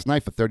off last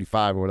night for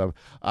 35 or whatever.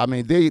 I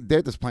mean,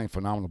 they're just playing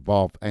phenomenal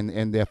ball,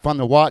 and they're fun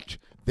to watch.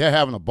 They're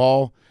having a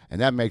ball,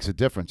 and that makes a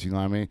difference. You know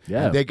what I mean?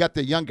 Yeah. And they got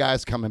the young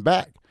guys coming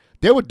back.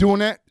 They were doing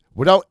that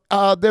without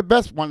one of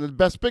the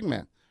best big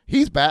men.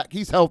 He's back.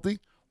 He's healthy.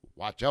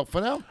 Watch out for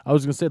them. I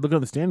was going to say, look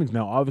at the standings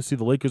now. Obviously,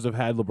 the Lakers have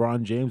had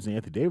LeBron James and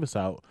Anthony Davis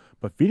out,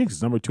 but Phoenix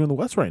is number 2 in the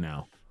West right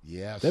now.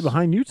 Yes. They're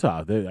behind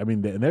Utah.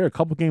 They're a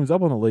couple games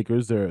up on the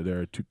Lakers.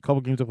 They're a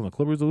couple games up on the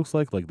Clippers, it looks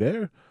like. Like,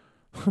 they're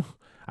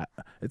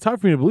 – it's hard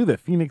for me to believe that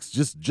Phoenix,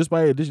 just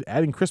by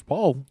adding Chris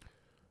Paul,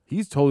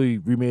 he's totally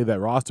remade that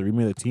roster,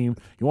 remade the team.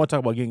 You want to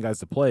talk about getting guys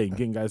to play and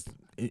getting guys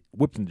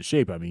whipped into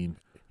shape. I mean,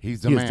 he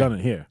has done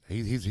it here.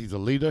 He's a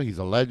leader. He's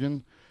a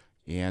legend.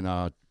 And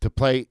to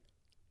play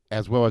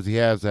as well as he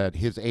has at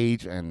his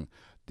age and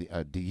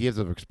the years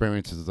of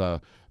experience has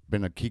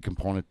been a key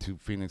component to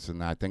Phoenix,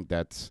 and I think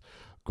that's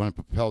going to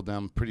propel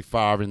them pretty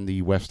far in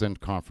the Western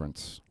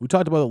Conference. We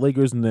talked about the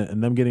Lakers and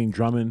them getting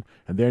Drummond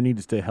and their need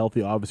to stay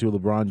healthy, obviously,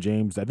 with LeBron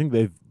James. I think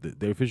they've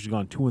officially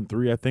gone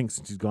 2-3, I think,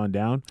 since he's gone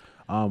down.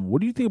 What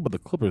do you think about the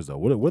Clippers, though?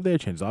 What are their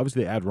chances?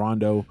 Obviously, they add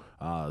Rondo,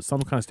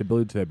 some kind of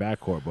stability to their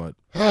backcourt, but...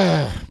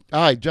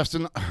 All right,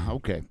 Justin.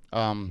 Okay.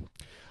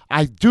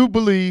 I do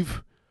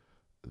believe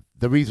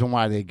the reason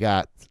why they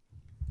got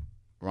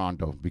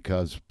Rondo,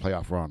 because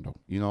playoff Rondo,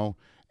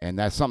 and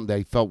that's something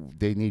they felt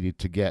they needed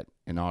to get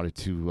in order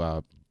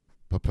to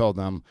propel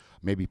them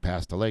maybe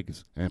past the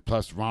Lakers. And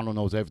plus, Rondo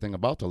knows everything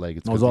about the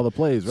Lakers. Knows all the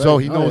plays, right? So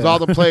he knows all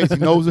the plays. He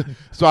knows it.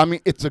 So, I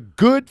mean, it's a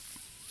good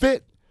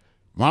fit.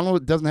 Rondo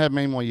doesn't have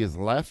many more years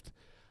left.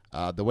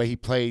 The way he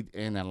played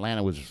in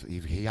Atlanta was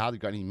he hardly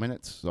got any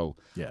minutes. So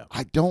yeah.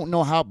 I don't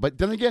know how. But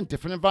then again,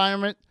 different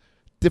environment,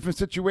 different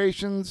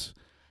situations.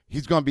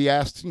 He's going to be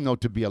asked,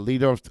 to be a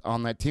leader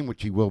on that team,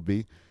 which he will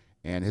be.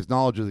 And his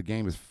knowledge of the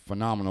game is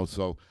phenomenal.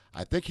 So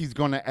I think he's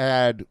going to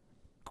add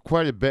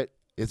quite a bit.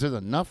 Is it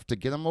enough to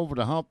get him over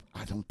the hump?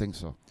 I don't think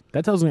so.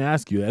 That's what I was going to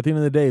ask you. At the end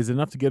of the day, is it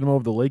enough to get him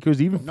over the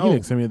Lakers? Even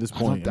Phoenix, at this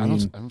point. I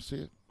don't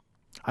see it.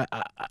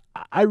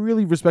 I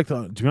really respect,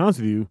 to be honest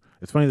with you,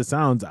 it's funny as it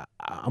sounds,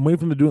 I'm waiting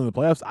for them to do it in the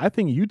playoffs. I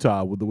think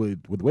Utah, with the way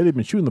they've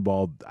been shooting the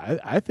ball,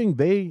 I think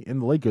they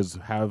and the Lakers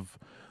have...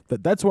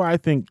 That's where I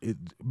think,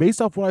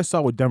 based off what I saw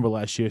with Denver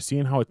last year,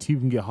 seeing how a team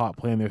can get hot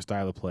playing their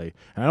style of play,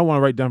 and I don't want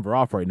to write Denver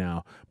off right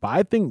now, but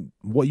I think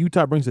what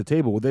Utah brings to the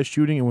table with their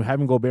shooting and with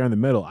having Gobert in the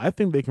middle, I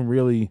think they can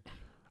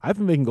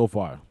go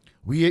far.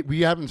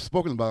 We haven't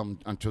spoken about them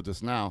until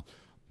just now,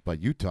 but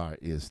Utah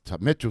is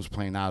tough. Mitchell's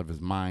playing out of his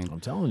mind. I'm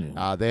telling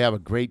you. They have a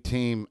great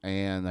team,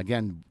 and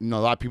again, a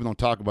lot of people don't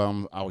talk about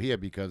them out here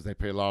because they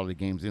play a lot of the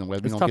games.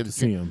 It's tough to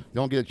see them. They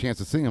don't get a chance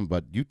to see them,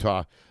 but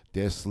Utah,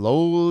 they're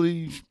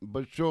slowly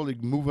but surely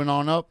moving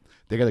on up.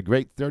 They got a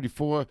great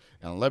 34-11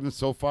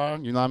 so far.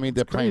 You know what I mean?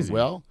 They're playing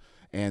well,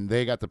 and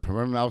they got the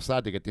perimeter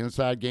outside. They got the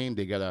inside game.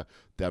 They got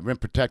the rim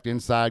protect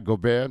inside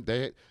Gobert.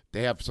 They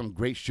have some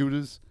great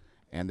shooters,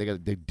 and they're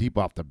deep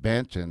off the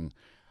bench. And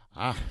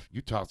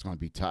Utah's going to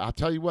be tough. I'll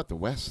tell you what, the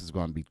West is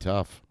going to be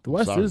tough. The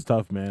West is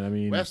tough, man. I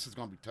mean, West is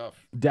going to be tough.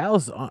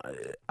 Dallas.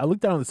 I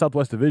looked down at the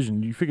Southwest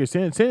Division. You figure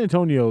San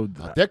Antonio.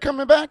 They're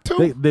coming back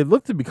too. They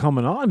look to be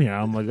coming on here.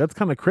 I'm like, that's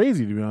kind of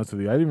crazy, to be honest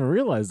with you. I didn't even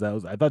realize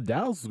that. I thought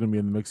Dallas was going to be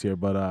in the mix here,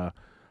 but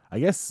I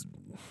guess.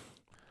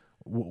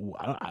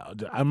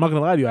 I'm not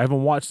gonna lie to you. I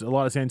haven't watched a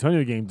lot of San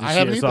Antonio games this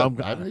year, so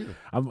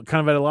I'm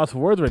kind of at a loss for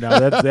words right now.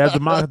 They had the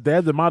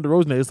DeMar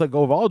DeRozan. They just let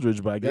go of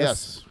Aldridge, but I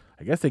guess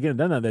they're getting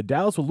done now. They're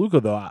Dallas with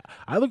Luka, though.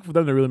 I look for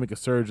them to really make a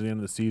surge at the end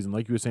of the season.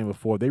 Like you were saying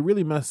before, they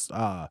really messed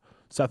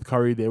Seth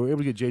Curry. They were able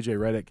to get J.J.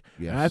 Redick.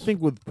 Yes. And I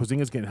think with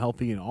Porzingis getting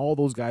healthy and all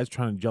those guys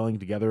trying to gelling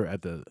together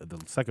at the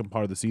second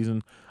part of the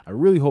season, I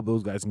really hope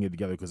those guys can get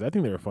together because I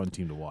think they're a fun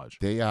team to watch.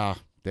 They are.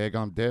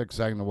 They're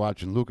exciting to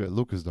watch, and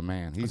Luka's the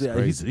man. He's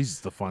crazy. He's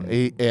the fun.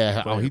 He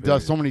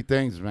does so many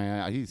things,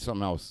 man. He's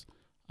something else.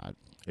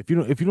 If you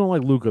don't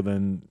like Luka,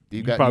 then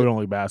you probably don't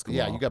like basketball.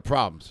 Yeah, you got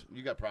problems.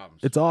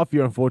 It's off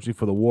here, unfortunately,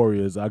 for the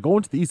Warriors.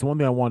 Going to the East, one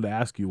thing I wanted to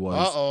ask you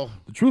was,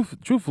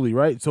 truthfully,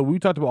 right? So we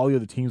talked about all the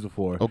other teams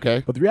before.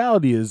 Okay. But the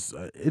reality is,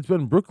 it's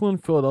been Brooklyn,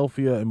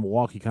 Philadelphia, and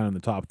Milwaukee kind of in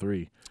the top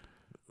three.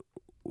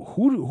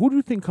 Who do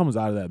you think comes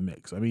out of that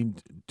mix? I mean,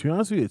 to be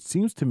honest with you, it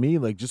seems to me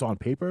like just on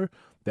paper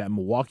that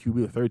Milwaukee would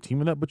be the third team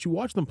in that, but you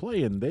watch them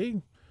play and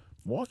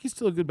Milwaukee's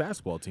still a good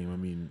basketball team. I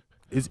mean,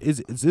 is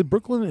it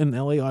Brooklyn and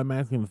LA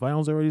automatically in the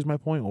finals already is my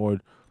point, or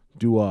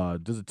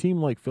does a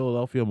team like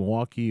Philadelphia,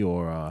 Milwaukee,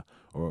 or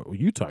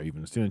Utah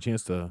even stand a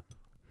chance to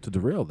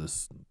derail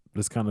this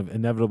kind of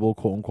inevitable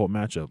quote unquote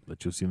matchup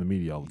that you'll see in the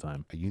media all the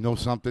time? You know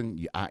something?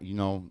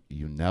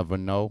 You never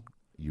know.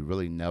 You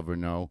really never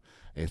know.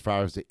 As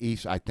far as the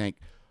East, I think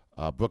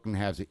Brooklyn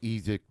has it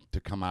easier to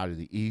come out of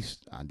the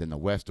East than the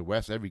West. The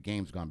West, every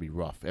game's going to be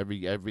rough.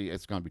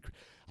 It's going to be.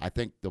 I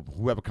think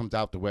whoever comes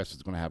out the West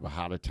is going to have a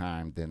harder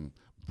time than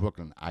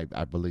Brooklyn,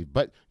 I believe.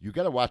 But you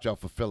got to watch out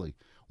for Philly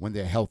when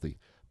they're healthy,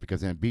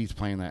 because Embiid's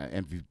playing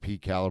an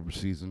MVP caliber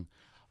season.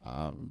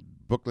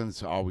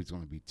 Brooklyn's always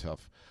going to be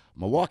tough.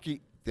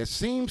 Milwaukee, there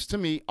seems to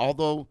me,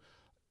 although,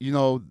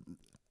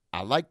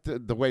 I like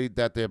the way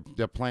that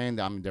they're playing.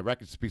 I mean, their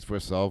record speaks for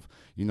itself.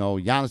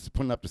 Giannis is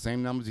putting up the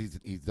same numbers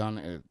he's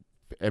done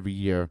every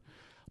year.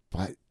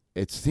 But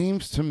it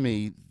seems to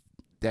me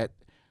that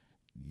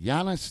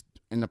Giannis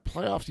in the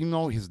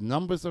playoffs, his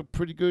numbers are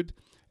pretty good.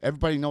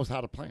 Everybody knows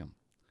how to play him.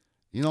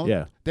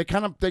 Yeah.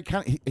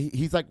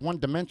 He's like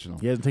one-dimensional.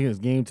 He hasn't taken his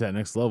game to that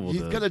next level.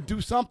 He's got to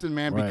do something,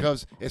 man, Right.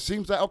 because it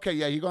seems like, okay,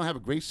 yeah, you're going to have a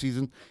great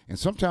season, and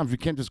sometimes you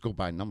can't just go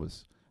by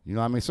numbers. You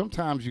know what I mean?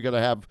 Sometimes you got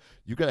to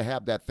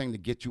have that thing to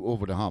get you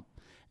over the hump.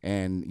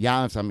 And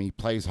Giannis, I mean, he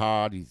plays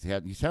hard. He's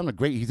having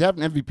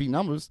MVP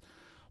numbers,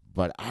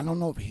 but I don't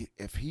know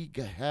if he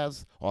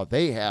has or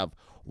they have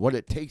what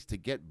it takes to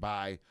get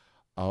by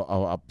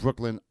a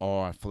Brooklyn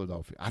or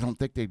Philadelphia. I don't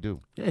think they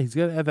do. Yeah, he's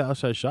got to have that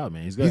outside shot,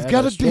 man. He's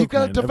got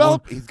to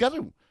develop. He's got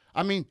to.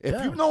 I mean,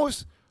 if you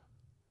notice,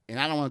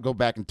 and I don't want to go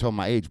back and tell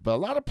my age, but a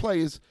lot of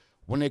players,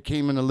 when they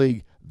came in the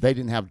league, they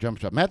didn't have jump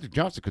shot. Magic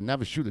Johnson could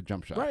never shoot a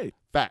jump shot. Right.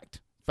 Fact.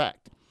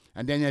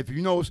 And then if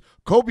you notice,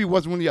 Kobe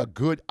wasn't really a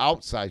good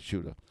outside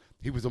shooter.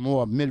 He was a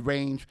more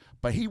mid-range,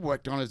 but he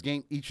worked on his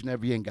game each and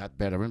every year and got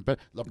better. But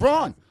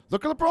LeBron,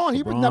 look at LeBron.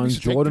 He would never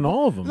Jordan,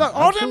 all of them. Look,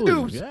 all them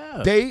Absolutely. dudes,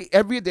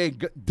 Yeah. they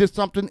did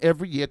something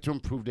every year to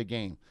improve their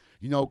game.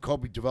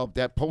 Kobe developed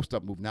that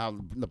post-up move. Now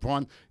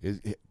LeBron,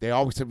 they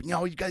always said,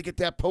 you got to get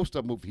that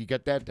post-up move. He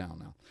got that down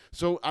now.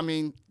 So, I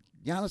mean,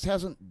 Giannis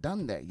hasn't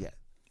done that yet.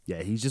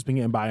 Yeah, he's just been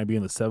getting by and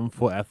being the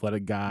 7-foot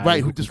athletic guy.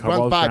 Right, who just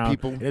runs by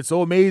people. And it's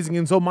so amazing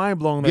and so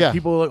mind-blowing that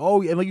people are like,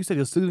 oh, and like you said,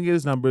 he'll still get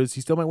his numbers.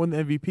 He still might win the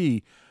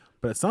MVP.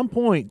 But at some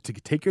point, to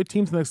take your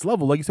team to the next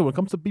level, like you said, when it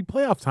comes to big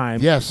playoff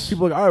time,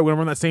 people are like, all right, we're going to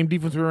run that same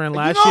defense we ran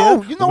last year.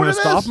 We're going to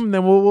stop him,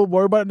 then we'll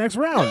worry about it next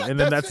round. Yeah, and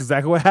then that's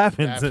exactly what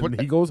happens.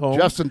 And he goes home.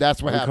 Justin,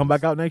 that's what happens. Come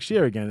back out next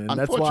year again. And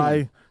that's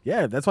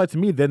why to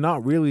me, they're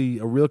not really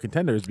a real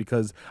contenders,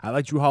 because I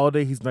like Drew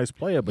Holiday. He's a nice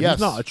player, but he's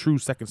not a true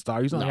second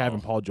star. He's not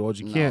having Paul George.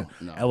 You can't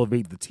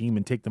elevate the team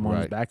and take them on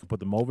his back and put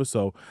them over.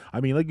 So,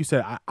 I mean, like you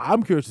said,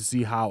 I'm curious to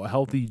see how a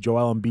healthy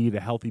Joel Embiid, a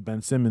healthy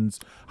Ben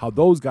Simmons, how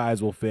those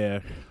guys will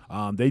fare.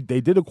 They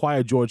did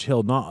acquire George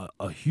Hill, not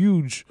a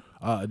huge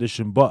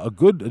addition, but a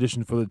good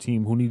addition for the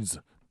team who needs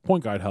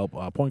point guard help,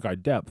 point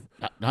guard depth.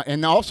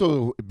 And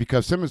also,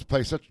 because Simmons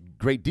plays such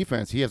great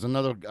defense, he has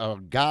another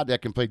guy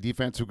that can play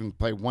defense who can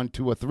play 1,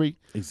 2, or 3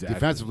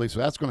 defensively. So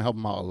that's going to help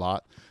him out a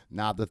lot.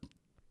 Now,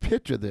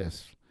 picture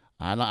this.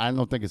 I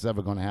don't think it's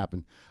ever going to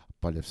happen,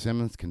 but if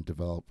Simmons can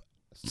develop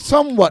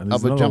somewhat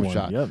of a jump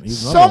shot,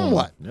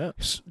 somewhat,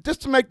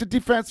 just to make the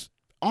defense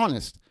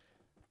honest,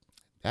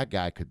 that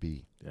guy could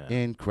be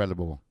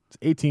incredible. It's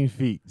 18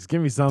 feet. Just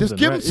give me something. Just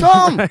give him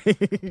some.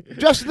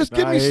 Just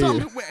give me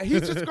some.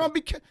 He's just going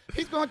to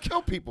he's going to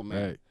kill people,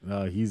 man. Right.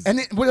 No, and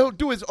what he'll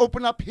do is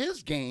open up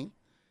his game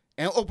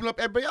and open up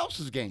everybody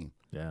else's game.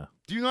 Yeah.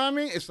 Do you know what I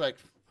mean? It's like.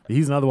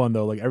 He's another one,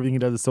 though. Like, everything he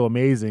does is so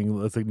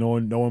amazing. It's like no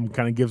one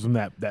kind of gives him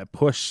that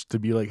push to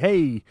be like,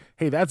 hey,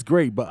 that's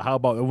great, but how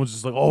about everyone's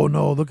just like, oh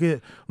no, look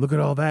at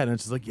all that, and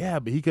it's just like, yeah,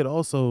 but he could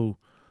also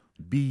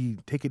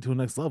take it to the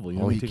next level.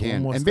 He take can.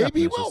 One more and step, maybe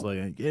he it's will. just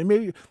like, and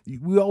maybe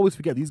we always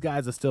forget these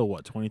guys are still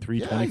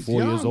 23,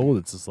 24 years old.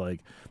 It's just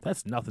like,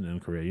 that's nothing in a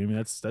career. I mean,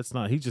 that's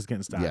not. He's just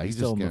getting started. Yeah, he's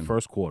still in the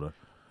first quarter.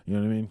 You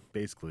know what I mean?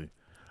 Basically.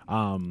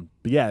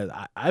 But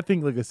yeah, I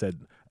think, like I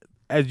said,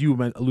 as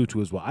you allude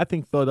to as well, I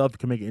think Philadelphia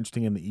can make it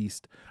interesting in the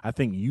East. I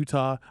think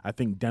Utah, I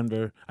think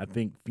Denver, I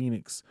think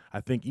Phoenix, I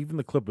think even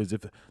the Clippers.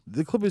 If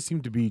the Clippers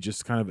seem to be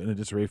just kind of in a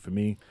disarray for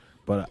me,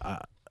 but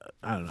I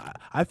don't know.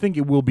 I think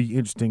it will be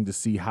interesting to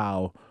see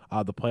how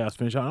the playoffs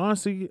finish out. And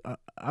honestly,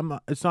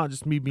 it's not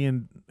just me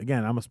being,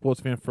 again, I'm a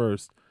sports fan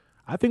first.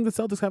 I think the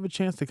Celtics have a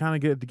chance to kind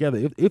of get it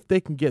together. If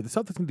they can get, the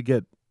Celtics need to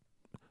get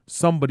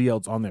somebody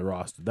else on their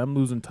roster. Them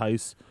losing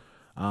Tice,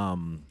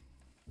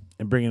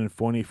 and bringing in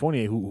Fournier,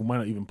 who might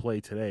not even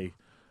play today,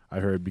 I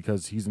heard,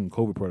 because he's in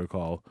COVID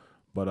protocol.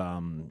 But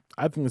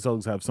I think the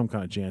Celtics have some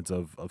kind of chance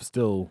of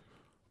still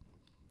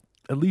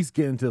at least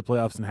getting to the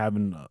playoffs and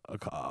having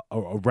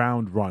a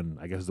round run,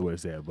 I guess is the way to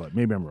say it. But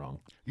maybe I'm wrong.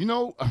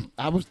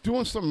 I was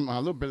doing a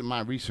little bit of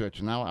my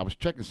research, and I was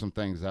checking some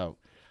things out.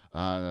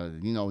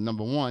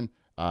 Number one,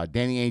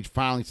 Danny Ainge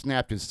finally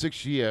snapped his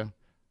 6-year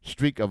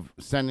streak of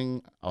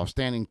standing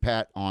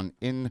pat on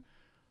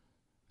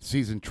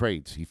in-season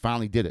trades. He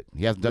finally did it.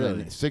 He hasn't done it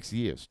in 6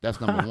 years. That's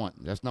number one.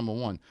 That's number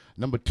one.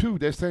 Number two,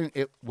 they're saying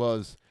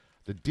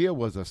the deal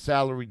was a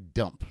salary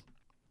dump.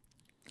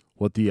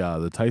 What,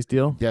 the Tice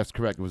deal? That's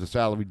correct. It was a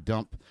salary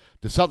dump.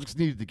 The Celtics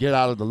needed to get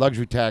out of the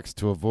luxury tax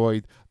to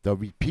avoid the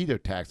repeater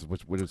tax,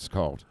 which it's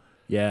called.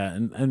 Yeah,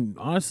 and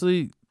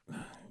honestly,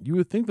 you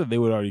would think that they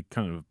would already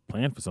kind of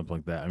plan for something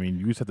like that. I mean,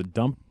 you just have to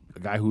dump a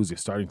guy who's your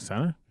starting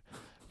center.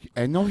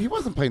 And no, he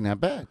wasn't playing that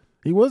bad.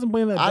 He wasn't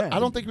playing that bad. I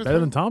don't think he was better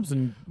playing. than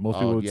Thompson. Most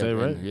people would say,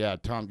 right? Yeah,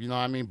 Tom. You know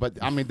what I mean? But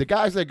I mean, the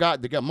guys they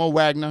got Mo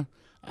Wagner.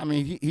 I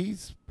mean,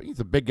 he's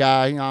a big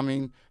guy. You know what I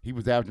mean? He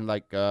was averaging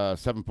like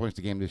 7 points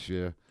a game this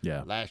year.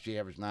 Yeah. Last year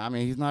averaged 9. I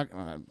mean, he's not.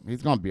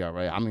 He's gonna be all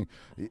right. I mean,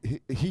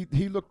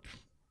 he looked.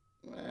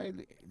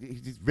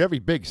 He's very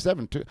big,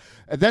 7'2".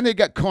 And then they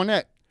got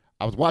Cornette.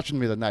 I was watching him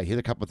the other night. He hit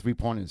a couple of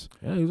 3-pointers.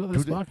 Yeah, he was out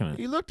there sparking it.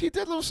 He did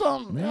a little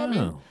something. Yeah. I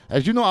mean,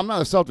 as you know, I'm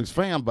not a Celtics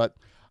fan, but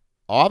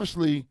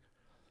obviously,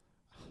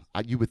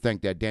 you would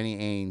think that Danny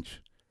Ainge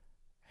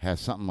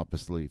has something up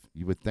his sleeve.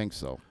 You would think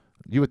so.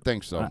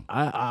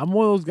 I'm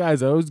one of those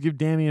guys. I always give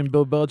Danny and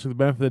Bill Belichick the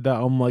benefit of the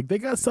doubt. I'm like, they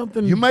got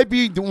something. You might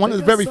be one of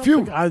the very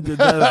few.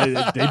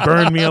 They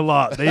burn me a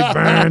lot. They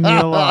burn me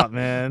a lot,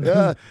 man.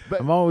 Yeah, but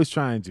I'm always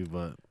trying to,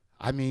 but.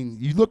 I mean,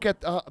 you look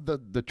at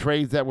the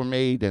trades that were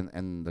made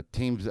and the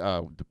teams,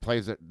 the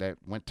players that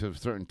went to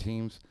certain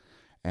teams,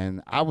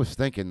 and I was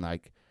thinking,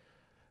 like,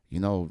 you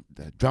know,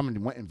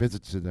 Drummond went and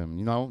visited them.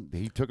 You know,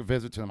 he took a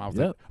visit to them. I was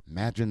like,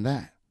 imagine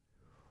that.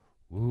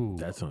 Ooh.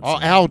 That's what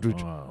I'm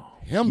Aldridge.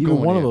 Him even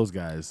going one of in. those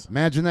guys.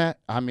 Imagine that.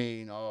 I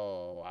mean,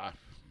 I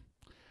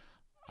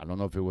don't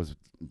know if it was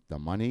the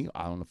money.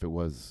 I don't know if it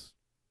was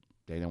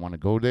they didn't want to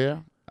go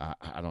there.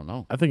 I don't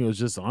know. I think it was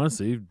just,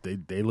 honestly,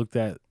 they looked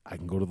at, I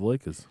can go to the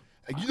Lakers.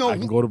 You know, I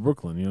can go to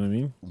Brooklyn. You know what I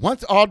mean?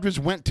 Once Aldridge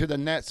went to the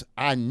Nets,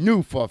 I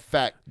knew for a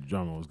fact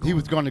he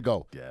was going to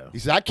go. Yeah. He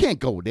said, I can't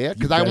go there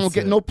because I won't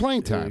get no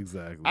playing time. Yeah,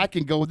 exactly. I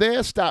can go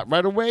there, start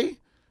right away.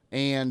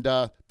 And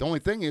the only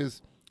thing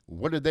is,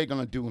 what are they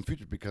going to do in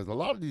future? Because a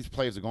lot of these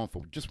players are going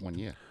for just 1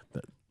 year.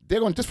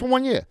 They're going just for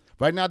 1 year.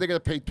 Right now, they're going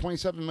to pay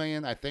 $27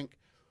 million, I think,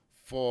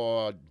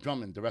 for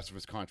Drummond, the rest of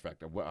his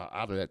contract,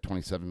 out of that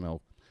 $27 million.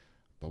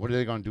 But what are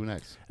they going to do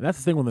next? And that's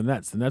the thing with the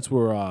Nets. The Nets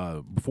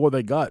were, before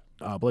they got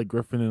Blake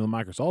Griffin and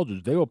LaMarcus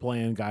Aldridge, they were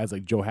playing guys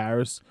like Joe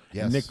Harris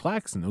and Nick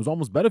Claxton. It was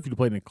almost better for you to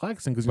play Nick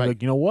Claxton because you're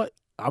like, you know what?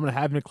 I'm going to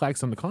have Nick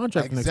Claxton on the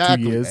contract the next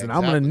 2 years, and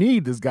I'm going to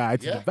need this guy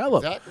to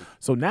develop. Exactly.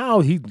 So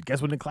now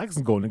guess where Nick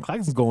Claxton's going? Nick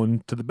Claxton's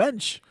going to the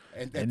bench,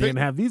 and they're going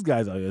to have these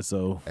guys out here.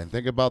 So and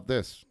think about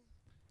this: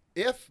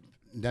 if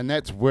the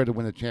Nets were to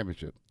win the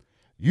championship,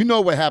 you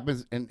know what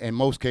happens in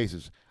most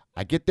cases.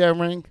 I get that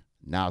ring.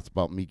 Now it's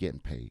about me getting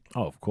paid.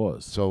 Oh, of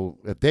course. So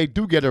if they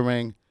do get a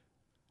ring,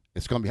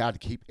 it's going to be hard to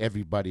keep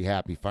everybody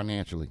happy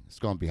financially. It's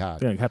going to be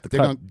hard. They have to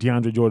cut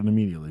DeAndre Jordan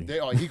immediately.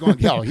 He's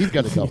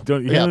got to go.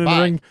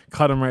 Ring,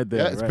 cut him right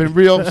there. Yeah, it's been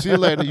real. See you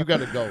later. You got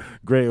to go.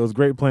 Great. It was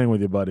great playing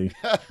with you, buddy.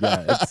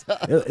 Yeah,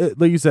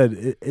 like you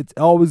said, it's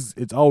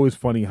always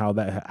funny how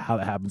that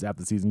happens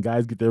after the season.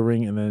 Guys get their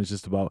ring, and then it's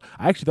just about.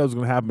 I actually thought it was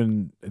going to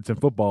happen. It's in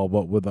football,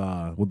 but with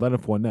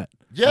Leonard Fournette.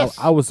 Yes,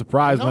 I was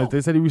surprised when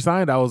they said he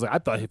resigned. I was like, I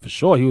thought for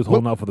sure he was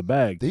holding out for the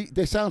bag.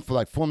 They signed for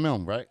like $4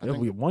 million, right? I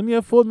think 1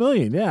 year, $4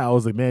 million. Yeah, I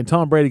was like, man,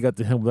 Tom Brady got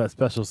to him with that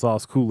special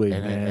sauce Kool-Aid,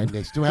 man. And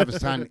they still haven't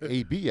signed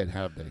AB yet,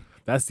 have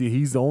they?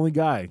 He's the only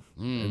guy.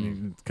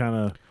 And it's kind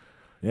of.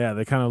 Yeah,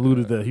 they kind of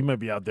alluded that he might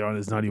be out there on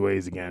his nutty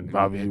ways again.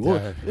 Probably.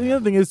 Well, the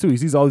other thing is, too, he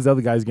sees all these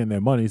other guys getting their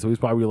money, so he's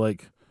probably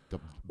like,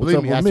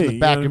 believe me, that's in the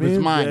back of his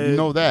mind. Yeah, you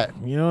know that.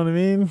 You know what I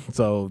mean?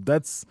 So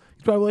he's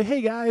probably like,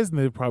 hey, guys. And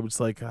they're probably just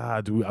like,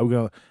 are we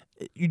going to.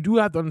 You do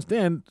have to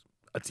understand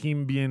a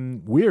team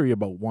being weary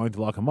about wanting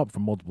to lock him up for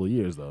multiple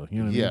years, though. You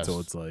know what I mean? So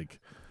it's like,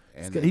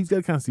 he's got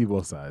to kind of see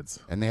both sides.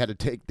 And they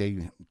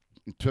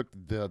took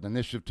the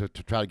initiative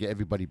to try to get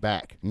everybody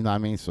back. You know what I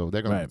mean? So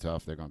they're going to be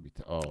tough. They're going to be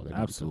tough.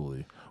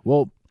 Absolutely.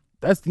 Well,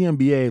 that's the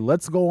NBA.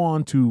 Let's go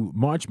on to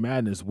March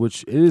Madness,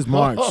 which it is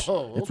March.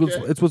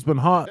 It's what's been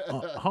hot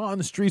on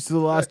the streets for the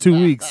last 2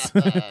 weeks.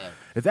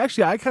 It's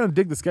actually, I kind of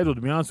dig the schedule,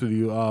 to be honest with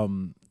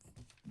you.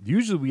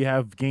 Usually we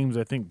have games,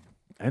 I think,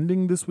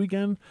 ending this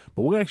weekend,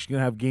 but we're actually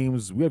going to have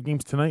games. We have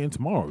games tonight and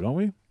tomorrow, don't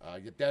we?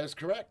 That is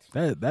correct.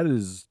 That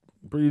is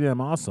pretty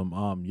damn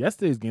awesome.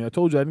 Yesterday's game, I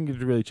told you I didn't get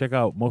to really check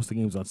out most of the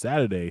games on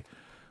Saturday,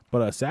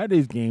 but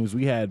Saturday's games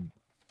we had.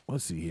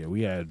 Let's see here.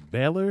 We had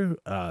Baylor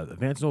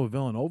advancing over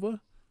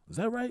Villanova. Is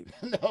that right?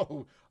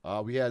 No,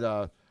 we had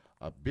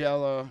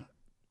Baylor.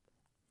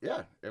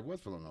 Yeah, it was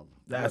Villanova.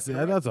 That's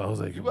it. That's all I was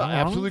like. You are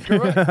absolutely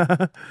correct.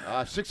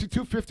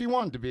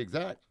 62-51 to be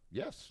exact.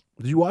 Yes.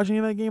 Did you watch any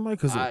of that game,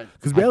 Mike?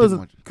 Because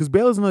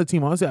Baylor's another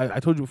team. Honestly, I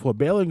told you before,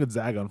 Baylor and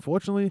Gonzaga,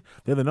 unfortunately,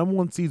 they're the number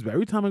one seeds. But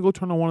every time I go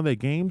turn on one of their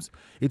games,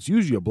 it's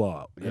usually a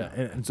blowout. Yeah.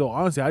 And so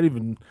honestly, I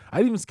didn't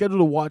even schedule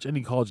to watch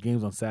any college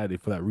games on Saturday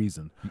for that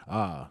reason.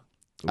 What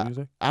did you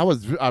say? I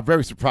was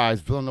very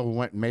surprised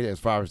Villanova made it as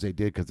far as they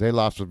did because they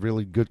lost a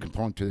really good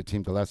component to the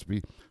team,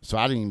 Gillespie. So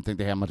I didn't even think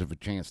they had much of a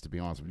chance, to be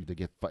honest with you, to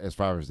get as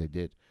far as they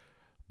did.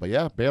 But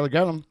yeah, Baylor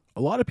got them. A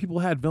lot of people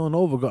had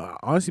Villanova go.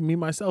 Honestly, me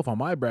myself on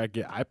my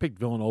bracket, I picked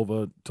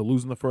Villanova to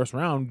lose in the first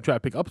round. Try to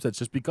pick upsets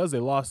just because they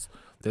lost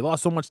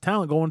so much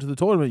talent going into the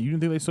tournament. You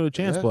didn't think they stood a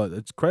chance, but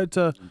it's credit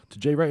to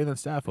Jay Wright and the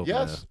staff over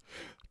there. Yes,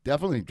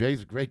 definitely.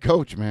 Jay's a great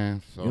coach,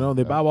 man. So,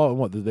 they bow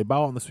out. Did they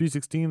bow out in the Sweet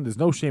 16? There's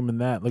no shame in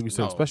that. Like we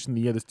said, especially in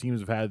the year this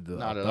teams have had the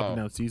up and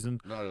down season.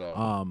 Not at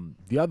all.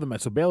 The other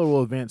match, so Baylor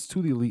will advance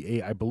to the Elite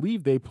Eight. I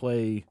believe they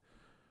play.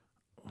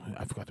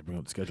 I forgot to bring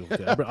up the schedule.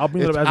 I'll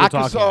bring it up as we're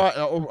Arkansas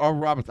talking. or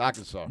Roberts,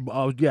 Arkansas.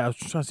 Oh yeah, I was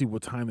trying to see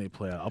what time they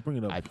play. I'll bring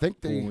it up. I think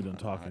when we're done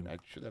talking. I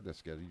should have that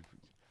schedule.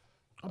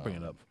 I'll bring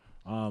it up.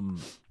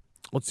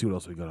 Let's see what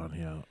else we got on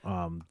here.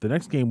 The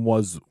next game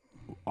was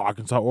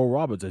Arkansas Oral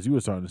Roberts, as you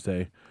were starting to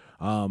say.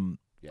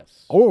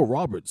 Yes. Oral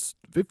Roberts,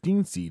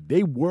 15 seed.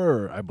 They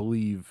were, I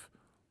believe,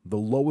 the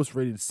lowest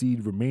rated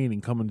seed remaining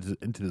coming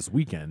into this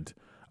weekend.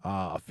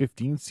 A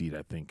 15 seed,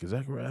 I think. Is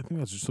that correct? I think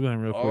that's just looking at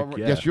it real quick.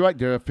 Yeah. Yes, you're right.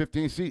 They're a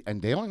 15 seed,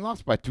 and they only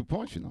lost by 2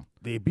 points,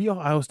 They beat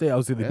Ohio State. I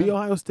would say they beat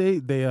Ohio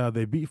State.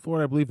 They beat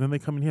Florida, I believe. Then they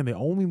come in here and they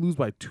only lose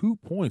by 2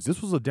 points.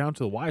 This was a down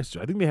to the wire.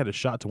 I think they had a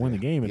shot to win the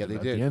game at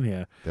the end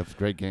here. That's a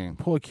great game.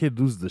 Poor kid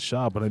loses the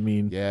shot, but I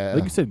mean,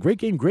 like you said, great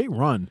game, great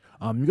run.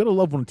 You got to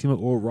love when a team like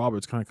Oral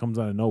Roberts kind of comes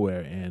out of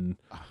nowhere and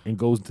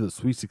goes into the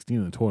Sweet 16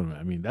 in the tournament.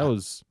 I mean, that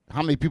was...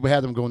 How many people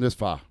had them going this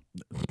far?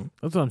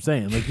 That's what I'm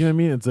saying. Like, you know what I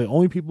mean? It's the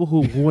only people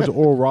who went to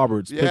Oral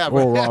Roberts picked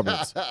Oral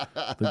Roberts.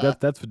 Like,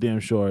 that's for damn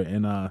sure.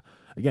 And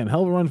again,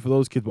 hell of a run for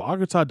those kids. But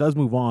Arkansas does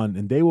move on,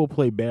 and they will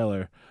play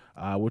Baylor,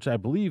 which I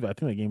think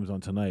that game is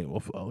on tonight.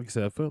 Well, like I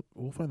said,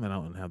 we'll find that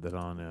out and have that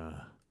on.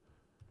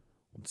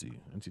 Let's see,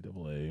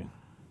 NCAA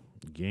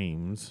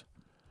games.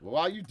 Well,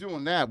 while you're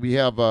doing that, we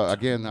have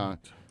the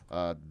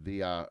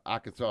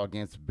Arkansas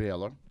against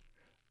Baylor,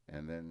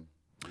 and then.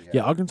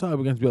 Yeah, Arkansas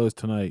against Baylor is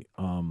tonight.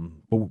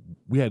 But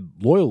we had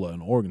Loyola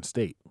and Oregon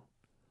State.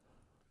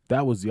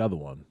 That was the other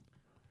one.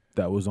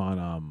 That was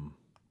on.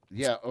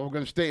 Yeah,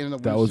 Oregon State in the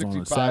that was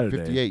on Saturday.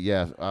 58.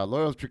 Yeah,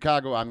 Loyola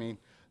Chicago. I mean,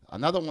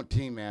 another one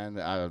team, man.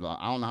 I don't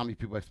know how many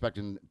people are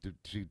expecting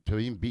to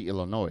even beat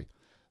Illinois.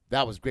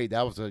 That was great.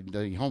 That was the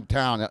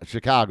hometown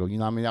Chicago. You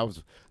know what I mean?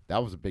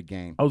 That was a big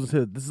game. I was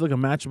gonna say, this is like a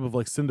matchup of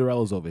like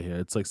Cinderellas over here.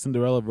 It's like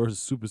Cinderella versus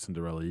Super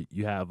Cinderella.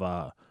 You have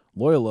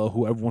Loyola,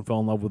 who everyone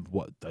fell in love with,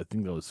 I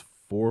think that was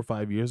 4 or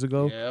 5 years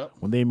ago,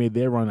 when they made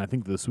their run, I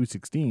think, to the Sweet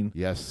 16.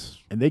 Yes.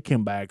 And they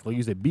came back, like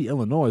you said, beat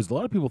Illinois. A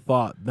lot of people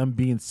thought them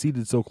being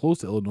seeded so close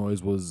to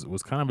Illinois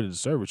was kind of a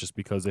disservice just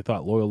because they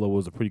thought Loyola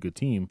was a pretty good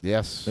team.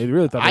 Yes. They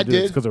really thought they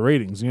did it because of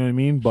ratings, you know what I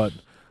mean? But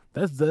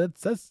that's the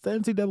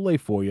NCAA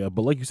for you.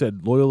 But like you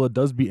said, Loyola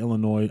does beat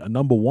Illinois, a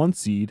number 1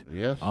 seed.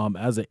 Yes.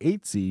 As an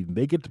 8 seed,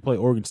 they get to play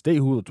Oregon State,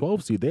 who was a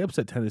 12 seed. They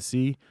upset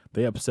Tennessee.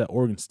 They upset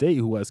Oregon State,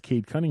 who has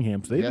Cade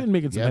Cunningham. So they've been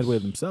making some headway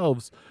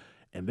themselves,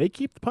 and they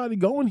keep the party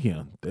going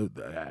here.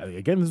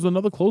 Again, this is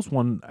another close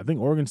one. I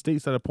think Oregon State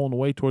started pulling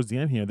away towards the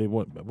end here. They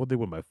won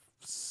by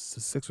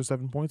 6 or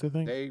 7 points, I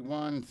think. They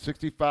won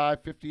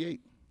 65-58.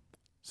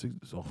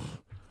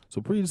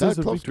 So pretty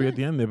decisive victory at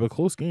the end. They have a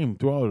close game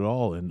throughout it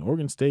all. And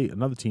Oregon State,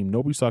 another team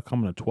nobody saw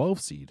coming, a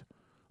 12 seed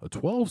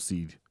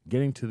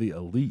getting to the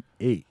Elite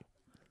 8.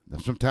 Now,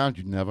 sometimes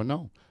you never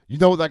know.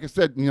 Like I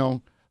said,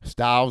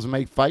 styles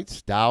make fights,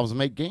 styles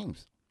make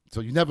games.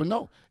 So you never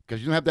know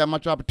because you don't have that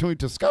much opportunity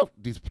to scout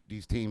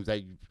these teams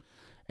that you.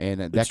 And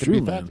that could be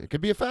a factor. It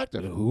could be a factor.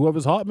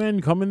 Whoever's hot, man,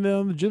 you come in there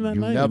on the gym that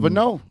night. You never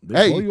know.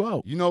 They blow you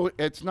out.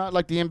 It's not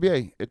like the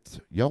NBA. It's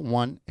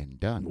one and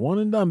done. One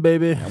and done,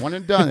 baby. And one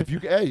and done. If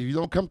you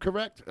don't come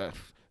correct,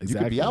 you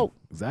could be out.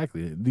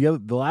 Exactly.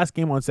 The last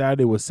game on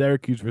Saturday was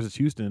Syracuse versus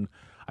Houston.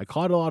 I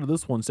caught a lot of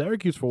this one.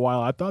 Syracuse for a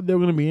while, I thought they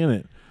were going to be in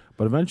it,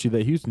 but eventually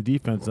the Houston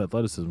defense and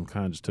athleticism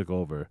kind of just took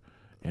over,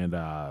 and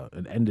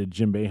it ended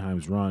Jim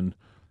Boeheim's run.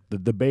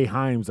 The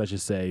Boeheims, I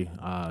should say,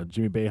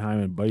 Jimmy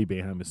Boeheim and Buddy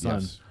Boeheim, his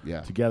son,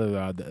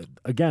 together.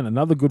 Again,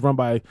 another good run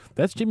by.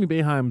 That's Jimmy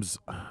Boeheim's.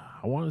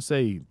 I want to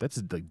say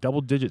that's like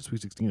double-digit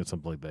Sweet 16 or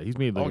something like that. He's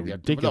made a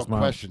ridiculous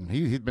amount. Question.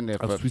 He's been there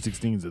for Sweet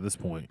 16s at this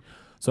point.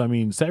 So I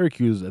mean,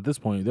 Syracuse at this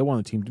point, they're one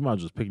of the teams. You might as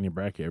well just picking your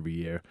bracket every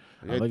year.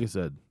 Like I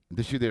said,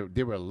 this year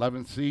they were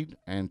 11th seed,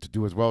 and to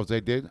do as well as they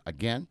did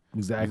again.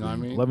 Exactly. You know what I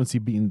mean? 11th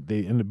seed they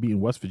ended up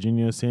beating West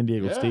Virginia, San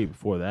Diego State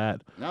before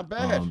that. Not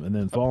bad. And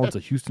then falling to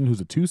Houston,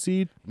 who's a 2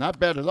 seed. Not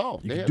bad at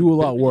all. You can do a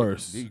lot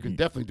worse. You can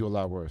definitely do a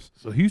lot worse.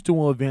 So Houston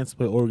will advance to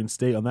play Oregon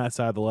State on that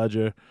side of the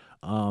ledger.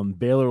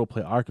 Baylor will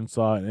play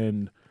Arkansas,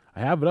 and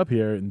I have it up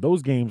here, and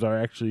those games are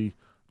actually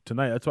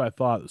tonight. That's what I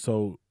thought.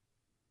 So,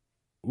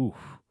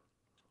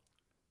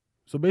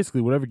 So basically,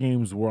 whatever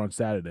games were on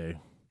Saturday,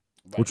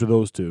 which are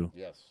those two,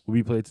 will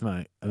be played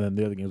tonight, and then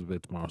the other games will be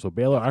played tomorrow. So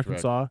Baylor,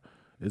 Arkansas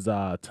is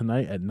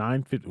tonight at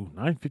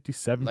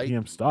 9:57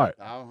 p.m. start.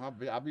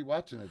 I'll be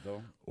watching it,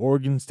 though.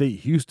 Oregon State,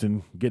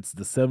 Houston gets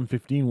the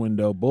 7:15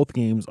 window. Both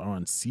games are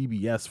on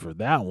CBS for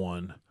that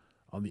one.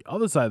 On the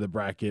other side of the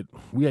bracket,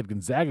 we had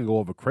Gonzaga go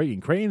over Creighton.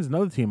 Creighton's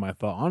another team I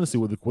thought, honestly,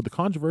 with the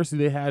controversy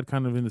they had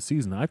kind of in the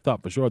season, I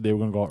thought for sure they were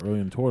going to go out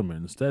early in the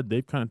tournament. Instead,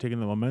 they've kind of taken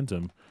the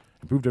momentum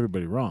and proved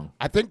everybody wrong.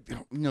 I think,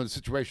 the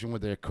situation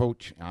with their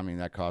coach,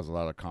 that caused a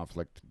lot of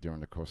conflict during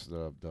the course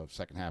of the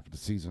second half of the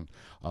season.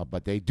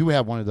 But they do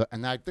have one of the,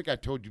 and I think I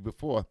told you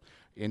before,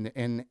 in the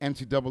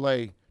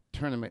NCAA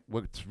tournament,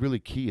 what's really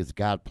key is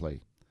guard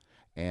play.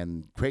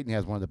 And Creighton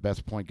has one of the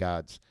best point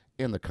guards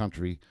in the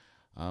country.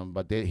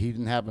 But he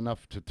didn't have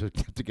enough to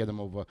get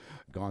him over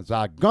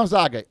Gonzaga.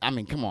 Gonzaga,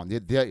 come on,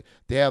 they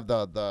have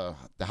the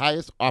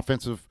highest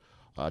offensive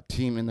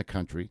team in the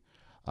country.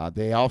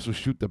 They also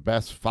shoot the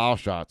best foul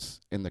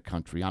shots in the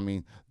country. I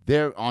mean,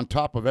 they're on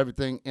top of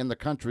everything in the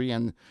country,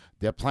 and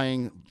they're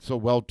playing so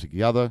well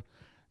together.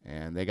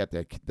 And they got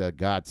the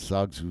God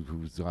Suggs,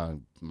 who's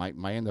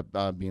might end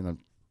up being a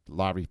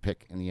lottery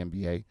pick in the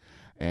NBA.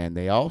 And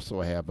they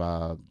also have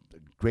a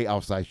great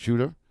outside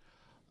shooter.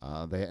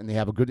 They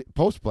have a good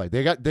post play.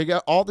 They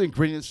got all the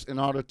ingredients in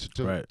order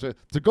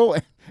to go,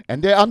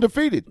 and they're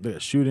undefeated. They're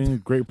shooting,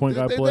 great point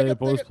guard play,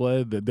 post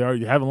play. They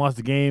already haven't lost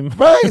a game.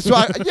 Right. So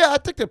I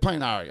think they're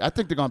playing all right. I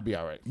think they're gonna be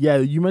all right. Yeah,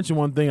 you mentioned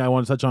one thing I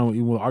want to touch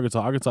on with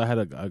Arkansas.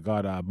 Arkansas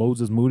got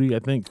Moses Moody, I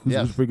think, who's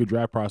a pretty good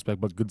draft prospect.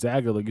 But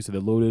Gonzaga, like you said,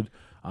 they're loaded.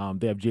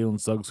 They have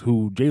Jalen Suggs,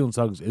 Jalen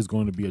Suggs is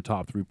going to be a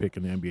top 3 pick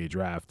in the NBA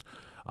draft.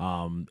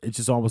 It's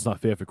just almost not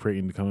fair for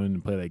Creighton to come in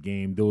and play that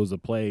game. There was a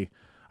play.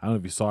 I don't know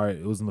if you saw it.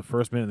 It was in the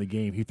first minute of the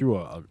game. He threw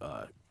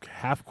a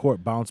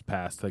half-court bounce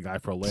pass to the guy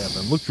for a layup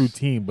and looked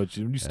routine. But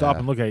when you stop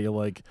and look at it, you're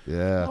like,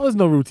 oh, there's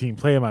no routine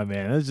play, my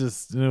man. It's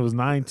just, it was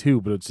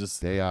 9-2, but it's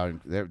just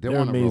they're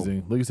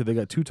amazing. Like you said, they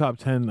got 2 top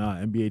 10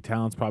 NBA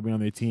talents probably on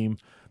their team.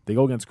 They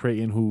go against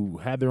Creighton, who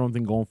had their own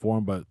thing going for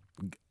them, but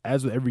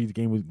as with every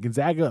game with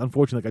Gonzaga,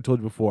 unfortunately, like I told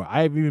you before,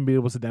 I haven't even been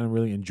able to sit down and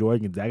really enjoy a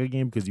Gonzaga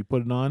game because you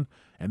put it on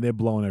and they're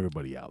blowing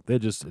everybody out. They're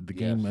just the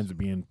game ends up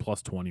being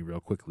plus 20 real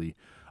quickly.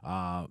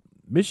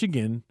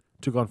 Michigan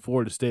took on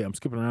Florida State. I'm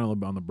skipping around a little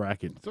bit on the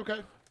bracket. It's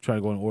okay. Trying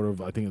to go in order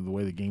of, I think, of the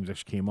way the games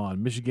actually came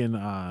on. Michigan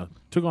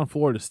took on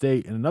Florida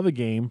State in another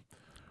game,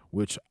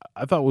 which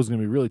I thought was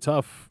going to be really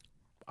tough.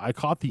 I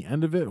caught the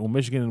end of it when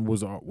Michigan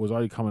was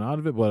already coming out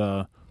of it.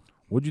 But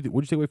what'd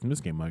you take away from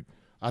this game, Mike?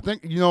 I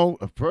think,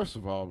 first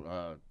of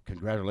all,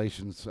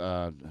 congratulations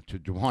to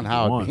Juwan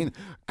Howard being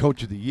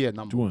Coach of the Year,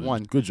 number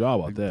one. Good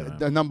job out there, man.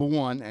 The number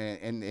one,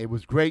 and it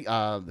was great.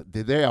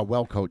 They are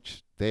well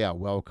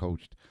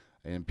coached.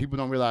 And people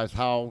don't realize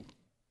how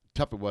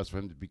tough it was for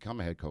him to become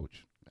a head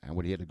coach and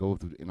what he had to go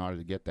through in order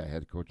to get that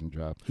head coaching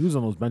job. He was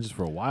on those benches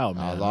for a while,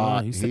 man. A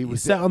lot. He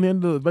sat on the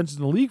end of the benches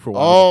in the league for a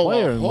while.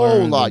 A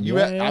whole lot.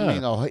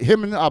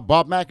 Him and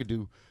Bob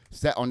McAdoo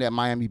sat on that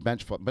Miami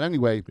bench for. But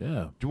anyway,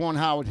 Juwan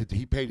Howard,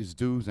 he paid his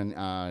dues, and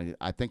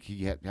I think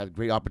he had a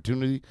great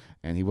opportunity,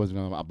 and he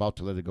wasn't about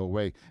to let it go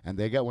away. And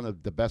they got one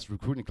of the best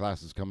recruiting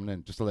classes coming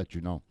in, just to let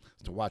you know,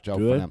 to watch out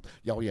for them.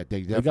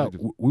 They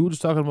definitely we were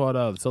just talking about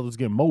the Celtics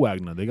getting Mo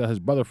Wagner. They got his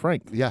brother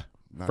Frank. Yeah.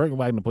 Frank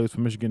Wagner plays for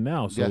Michigan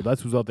now, so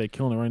that's who's out there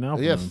killing it right now.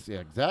 Yes,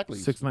 exactly.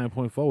 6'9"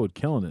 point forward,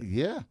 killing it.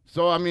 Yeah.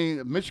 So, I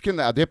mean, Michigan,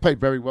 they played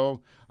very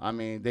well. I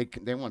mean,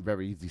 they won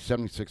very easy,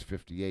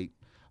 76-58.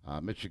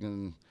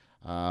 Michigan,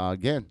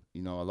 again, a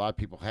lot of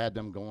people had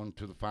them going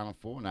to the Final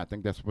Four, and I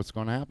think that's what's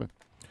going to happen.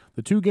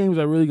 The 2 games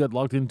I really got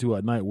locked into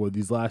at night were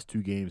these last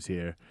 2 games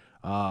here.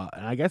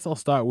 And I guess I'll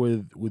start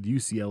with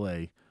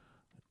UCLA.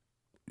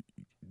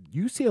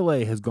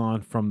 UCLA has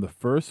gone from the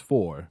first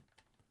 4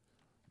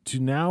 to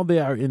now they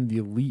are in the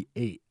Elite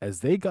 8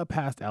 as they got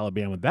past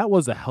Alabama. That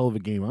was a hell of a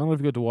game. I don't know if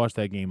you got to watch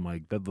that game,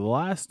 Mike. The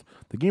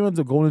game ends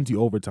up going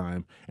into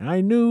overtime, and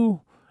I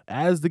knew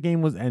as the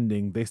game was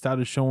ending, they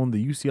started showing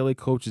the UCLA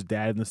coach's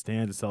dad in the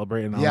stand to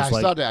celebrate. And I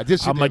saw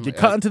that. I'm like, you're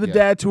cutting to the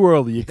dad too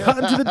early. You're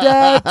cutting to the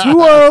dad too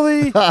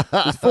early.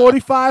 There's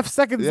 45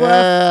 seconds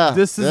left.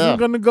 This isn't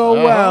going to go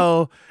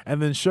well.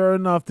 And then sure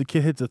enough, the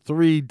kid hits a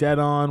 3 dead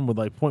on with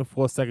like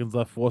 0.4 seconds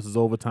left, forces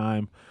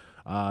overtime.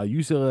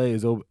 UCLA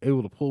is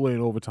able to pull away in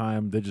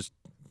overtime. They're just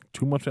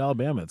too much for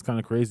Alabama. It's kind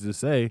of crazy to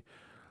say.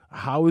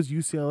 How is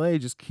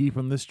UCLA just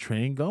keeping this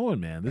train going,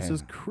 man? This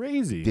is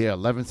crazy. They're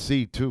 11th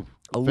seed, too.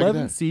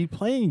 11th seed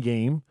playing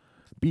game,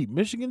 beat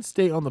Michigan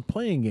State on the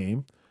playing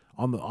game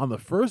on the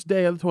first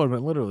day of the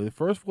tournament, literally. The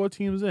first 4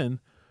 teams in,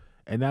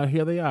 and now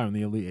here they are in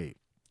the Elite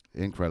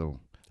 8. Incredible.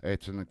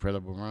 It's an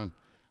incredible run.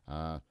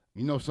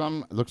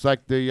 Looks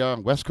like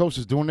the West Coast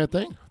is doing their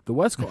thing. The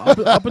West Coast,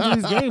 up until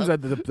these games,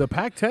 the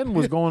Pac-10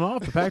 was going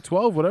off, the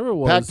Pac-12, whatever it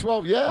was.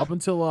 Pac-12, yeah. Up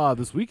until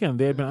this weekend,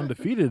 they had been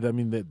undefeated. I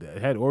mean, they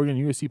had Oregon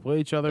and USC play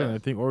each other, and I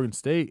think Oregon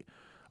State.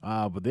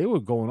 But they were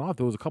going off.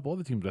 There was a couple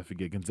other teams I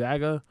forget.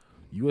 Gonzaga,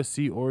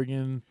 USC,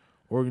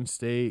 Oregon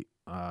State.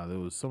 There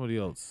was somebody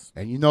else.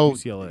 And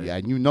UCLA. Yeah,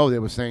 and they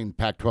were saying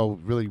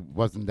Pac-12 really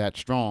wasn't that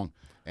strong,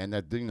 and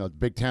that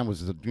Big Ten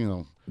was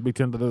Big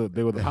Ten,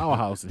 they were the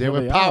powerhouse. They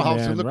were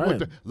powerhouse, and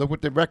look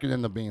what the record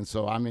ended up being.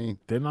 So I mean,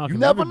 they're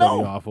knocking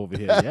everybody off over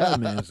here. Yeah,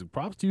 man. So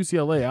props to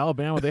UCLA,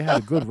 Alabama. They had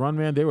a good run,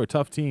 man. They were a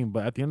tough team,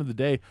 but at the end of the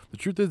day, the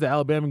truth is the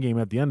Alabama game.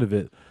 At the end of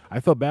it, I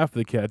felt bad for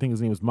the kid. I think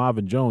his name was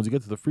Marvin Jones. He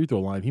gets to the free throw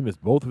line. He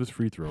missed both of his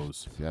free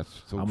throws.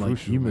 That's so I'm crucial, like,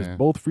 he missed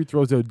both free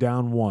throws. They were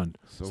down 1.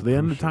 So they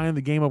ended up tying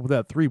the game up with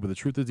that 3. But the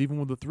truth is, even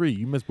with the 3,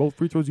 you missed both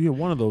free throws. You hit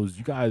one of those.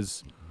 You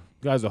guys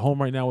are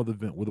home right now with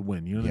a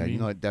win. You know what I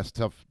mean? That's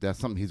tough. That's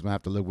something he's gonna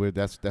have to live with.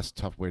 That's a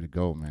tough way to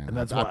go, man. And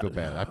that's I feel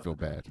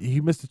bad. He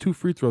missed the 2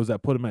 free throws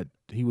that put him at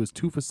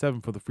 2 for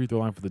 7 for the free throw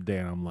line for the day,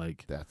 and I'm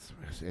like,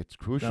 it's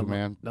crucial,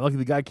 man. Luckily,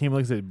 the guy came,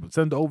 like I said,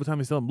 sent him to overtime.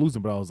 He still ended up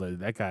losing, but I was like,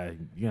 that guy,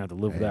 you're gonna have to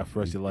live with that for the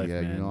rest of your life,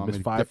 man. You know, miss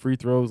 5 free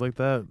throws like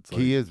that.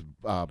 Key is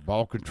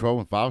ball control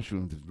and foul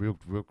shooting is real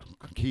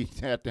key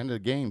at the end of the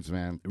games,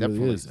 man. It Definitely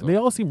really is. So. And they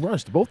all seem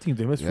rushed. Both teams,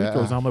 they miss free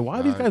throws. And I'm like, why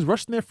are these guys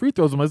rushing their free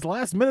throws? It's the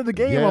last minute of the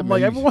game. I'm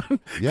like, everyone,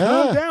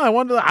 calm down. I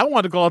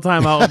wanted to call a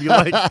timeout and be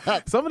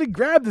like, somebody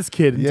grab this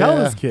kid and tell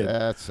this kid.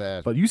 That's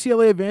sad. But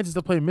UCLA advances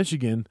to play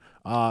Michigan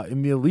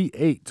in the Elite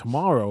Eight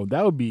tomorrow.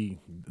 That's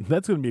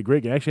going to be a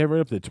great game. Actually, I have it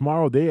right up there.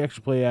 Tomorrow they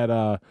actually play at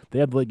they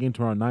have the late game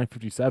tomorrow,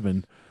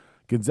 9:57.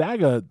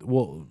 Gonzaga.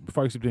 Well,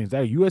 before I skip to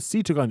Gonzaga,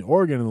 USC took on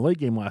Oregon in the late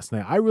game last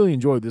night. I really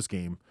enjoyed this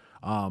game.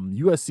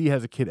 USC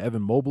has a kid,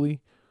 Evan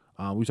Mobley.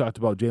 We talked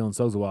about Jalen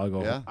Suggs a while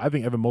ago. Yeah. I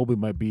think Evan Mobley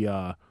might be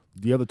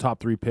the other top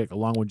 3 pick,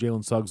 along with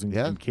Jalen Suggs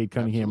and Cade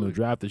Cunningham in the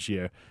draft this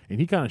year. And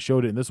he kind of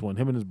showed it in this one.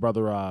 Him and his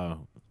brother,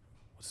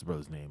 what's his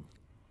brother's name?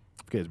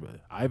 I forget his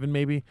brother. Ivan,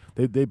 maybe?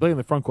 They play in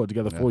the front court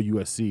together for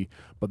USC.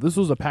 But this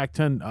was a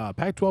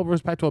Pac-12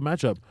 versus Pac-12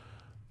 matchup.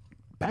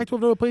 Pac-12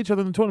 never played each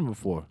other in the tournament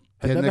before.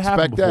 Didn't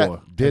expect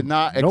that. Did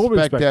not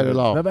expect that at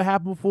all. Never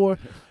happened before.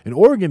 In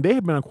Oregon, they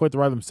had been on quite the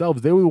ride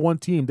themselves. They were one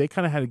team. They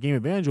kind of had a game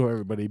advantage over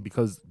everybody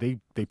because they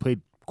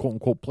played, quote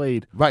unquote,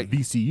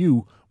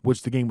 VCU,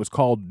 which the game was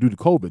called due to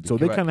COVID. So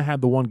they kind of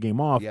had the one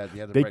game off.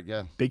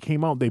 They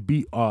came out. They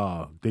beat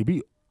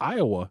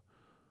Iowa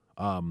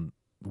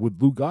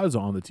with Lou Garza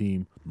on the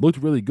team. Looked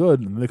really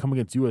good, and they come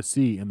against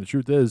USC. And the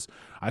truth is,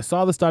 I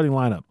saw the starting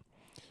lineup.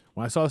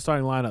 When I saw the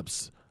starting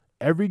lineups,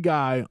 every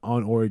guy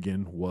on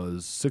Oregon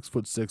was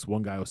 6'6".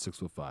 One guy was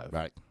 6'5".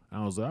 Right.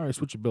 And I was like, all right,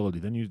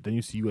 switchability. Then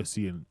you see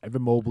USC, and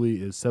Evan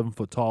Mobley is 7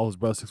 foot tall. His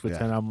brother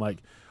 6'10". I'm like,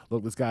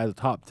 look, this guy is a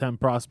top 10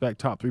 prospect,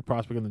 top 3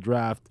 prospect in the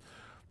draft.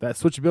 That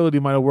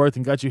switchability might have worked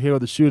and got you here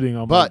with the shooting.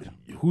 But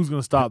like, who's going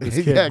to stop this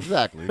kid? Yeah,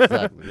 exactly.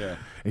 Yeah.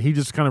 And he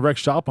just kind of wrecked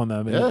shop on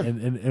them.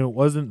 And it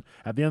wasn't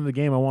at the end of the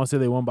game. I want to say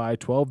they won by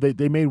 12.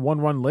 They made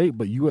one run late,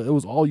 but it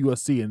was all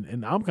USC.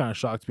 And I'm kind of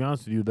shocked, to be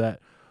honest with you,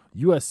 that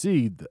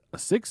USC, a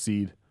 6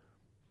 seed.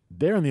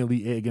 They're in the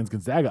Elite Eight against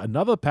Gonzaga.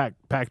 Another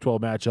Pac-12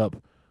 matchup,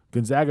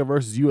 Gonzaga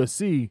versus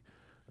USC.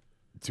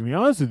 To be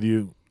honest with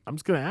you, I'm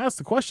just going to ask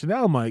the question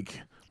now,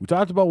 Mike. We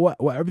talked about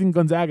what everything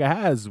Gonzaga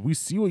has. We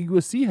see what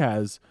USC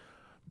has.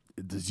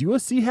 Does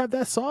USC have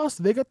that sauce?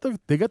 They got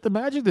the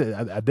magic.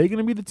 Are they going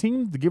to be the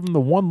team to give them the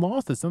one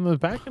loss to send them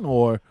packing,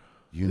 or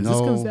is this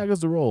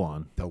Gonzaga's to roll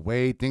on? The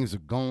way things are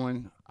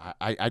going,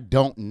 I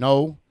don't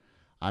know.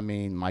 I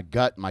mean, my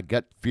gut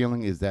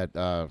feeling is that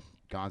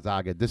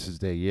Gonzaga, this is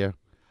their year.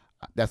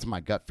 That's my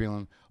gut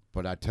feeling.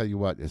 But I tell you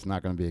what, it's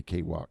not going to be a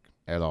cakewalk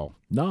at all.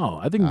 No,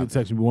 I think it's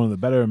actually one of the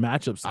better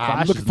matchups.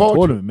 I'm looking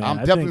forward to it, man.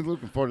 I'm definitely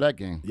looking forward to that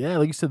game. Yeah,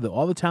 like you said,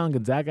 all the talent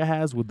Gonzaga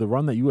has with the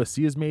run that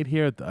USC has made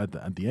here at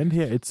the end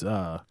here, it's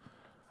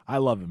I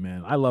love it,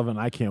 man. I love it, and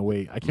I can't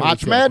wait.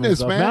 March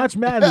Madness, man. March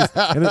Madness.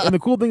 and the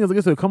cool thing is, like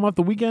I said, come off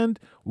the weekend,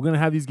 we're going to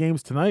have these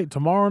games tonight,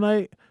 tomorrow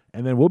night,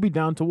 and then we'll be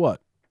down to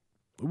what?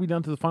 We'll be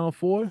down to the Final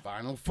Four.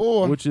 Final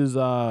Four. Which is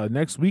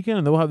next weekend,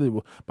 and then we'll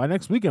have by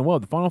next weekend, we'll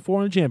have the Final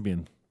Four and a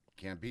champion.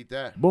 Can't beat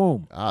that.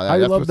 Boom.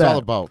 That's what it's all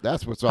about.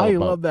 That's what's all about. How you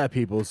love that,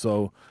 people.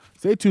 So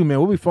stay tuned, man.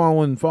 We'll be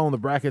following the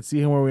bracket,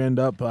 seeing where we end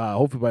up.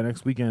 Hopefully by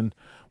next weekend,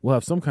 we'll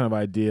have some kind of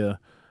idea.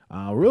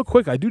 Real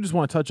quick, I do just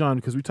want to touch on,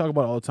 because we talk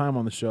about it all the time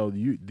on the show,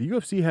 the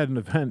UFC had an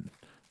event.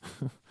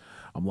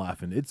 I'm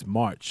laughing. It's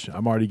March.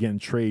 I'm already getting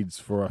trades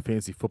for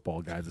fantasy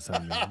football guys.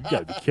 You got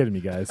to be kidding me,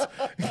 guys.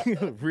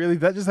 Really?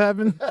 That just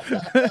happened?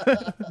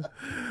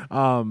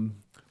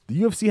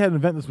 The UFC had an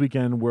event this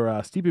weekend where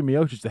Stipe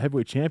Miocic, the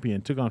heavyweight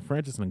champion, took on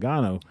Francis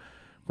Ngannou.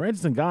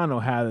 Francis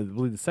Ngannou had, I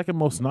believe, the second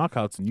most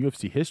knockouts in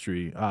UFC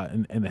history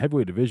in the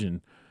heavyweight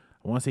division.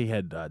 I want to say he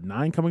had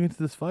 9 coming into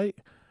this fight.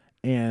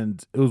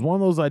 And it was one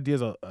of those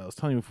ideas I was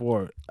telling you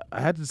before.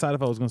 I had to decide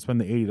if I was going to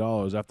spend the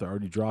 $80 after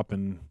already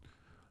dropping,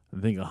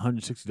 I think,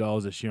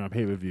 $160 this year on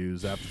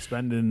pay-per-views after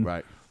spending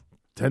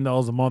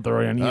 $10 a month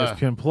already on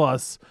ESPN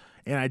Plus.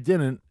 And I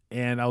didn't.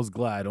 And I was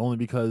glad, only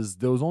because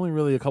there was only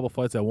really a couple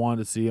fights I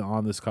wanted to see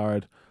on this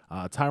card.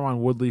 Tyron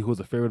Woodley, who was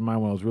a favorite of mine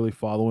when I was really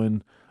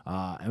following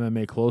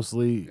MMA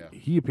closely,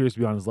 he appears to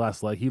be on his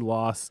last leg. He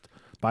lost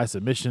by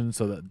submission,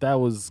 so that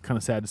was kind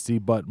of sad to see.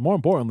 But more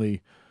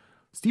importantly,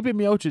 Stipe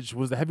Miocic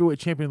was the heavyweight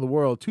champion of the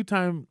world,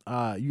 2-time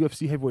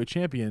UFC heavyweight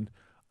champion,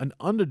 an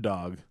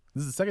underdog.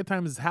 This is the second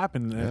time this has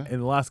happened in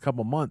the last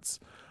couple months.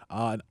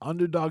 An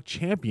underdog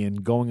champion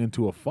going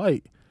into a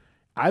fight.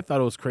 I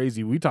thought it was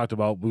crazy. We talked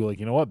about, we were like,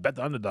 you know what, bet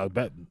the underdog,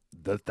 bet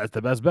that's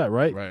the best bet,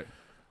 right? Right.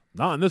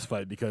 Not in this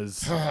fight,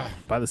 because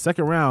by the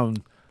second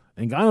round,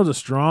 Ngannou's a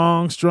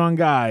strong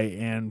guy,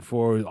 and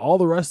for all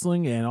the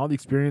wrestling and all the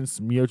experience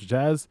Miocic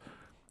has,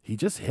 he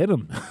just hit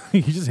him.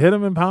 He just hit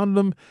him and pounded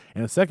him,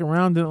 and the second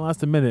round didn't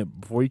last a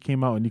minute before he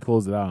came out and he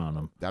closed it out on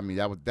him. I mean,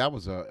 that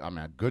was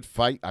a good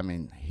fight. I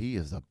mean, he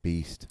is a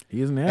beast.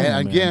 He is an animal,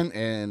 and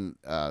again,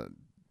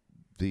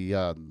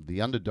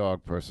 the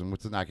underdog person,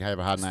 what's the name? I have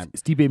a hot name.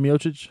 Stipe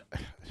Miocic?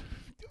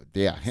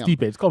 Yeah, him.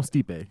 Stipe. It's called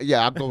Stipe.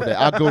 Yeah,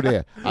 I'll go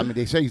there. I mean,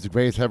 they say he's the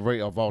greatest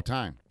heavyweight of all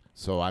time.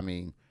 So, I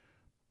mean,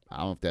 I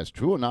don't know if that's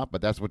true or not,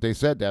 but that's what they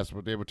said. That's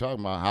what they were talking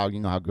about,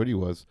 how good he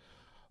was.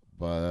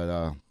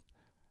 But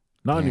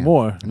not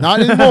anymore. Not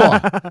anymore.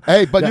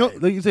 Hey,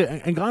 but like you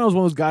said, Ngannou's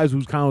one of those guys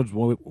who's kind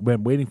of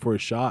been waiting for a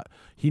shot.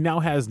 He now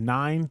has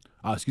 10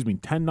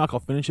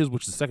 knockout finishes,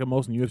 which is the second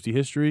most in UFC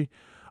history.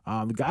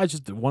 The guy's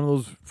just one of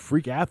those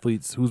freak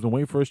athletes who's been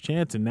waiting for his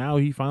chance, and now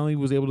he finally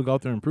was able to go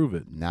out there and prove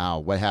it. Now,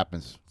 what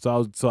happens? So I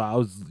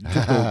was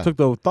took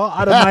the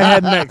thought out of my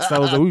head next. I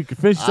was like, we can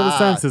finish each other's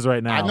sentences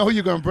right now. I know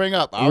you're going to bring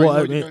up.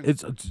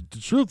 It's the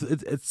truth.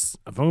 It's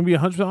if I'm going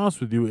to be 100% honest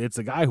with you, it's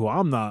a guy who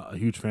I'm not a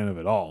huge fan of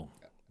at all,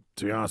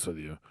 to be honest with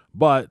you.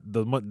 But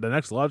the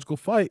next logical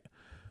fight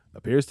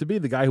appears to be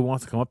the guy who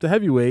wants to come up to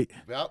heavyweight.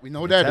 Well, we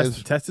know that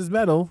is. Test his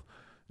mettle.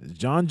 It's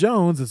John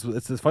Jones.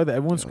 It's this fight that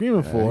everyone's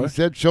screaming for. He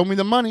said, "Show me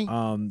the money."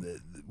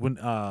 When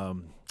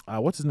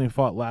what's his name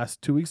fought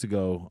 2 weeks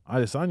ago?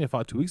 Adesanya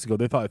fought 2 weeks ago.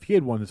 They thought if he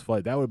had won his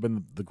fight, that would have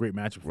been the great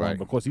matchup for him.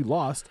 But of course, he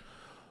lost.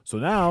 So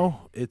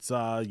now it's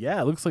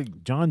it looks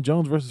like John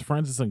Jones versus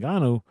Francis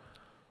Ngannou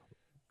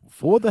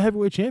for the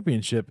heavyweight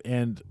championship.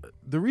 And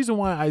the reason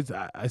why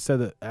I said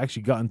that I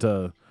actually got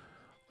into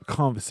a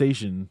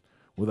conversation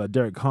with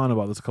Derek Kahn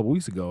about this a couple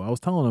weeks ago, I was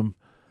telling him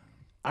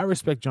I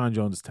respect John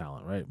Jones'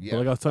 talent, right? Yeah, but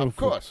like I was telling of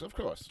course.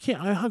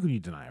 How can you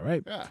deny it,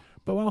 right? Yeah.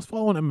 But when I was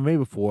following MMA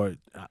before,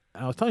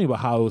 I was telling you about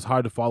how it was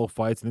hard to follow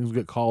fights and things would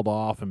get called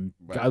off, and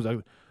guys,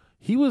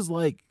 he was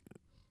like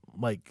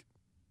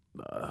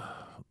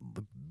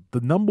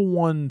the number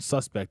one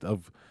suspect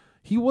of.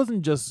 He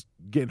wasn't just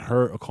getting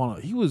hurt or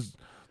calling. He was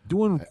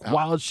doing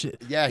wild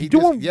shit. Yeah,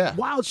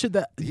 wild shit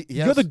that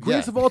you're the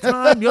greatest of all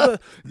time. You're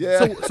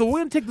the, so we're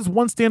gonna take this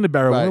one standard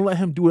bearer. We're gonna let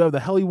him do whatever the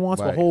hell he wants.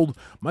 We'll hold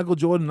Michael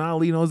Jordan and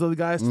Ali and those other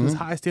guys to this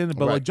high standard.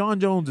 But like John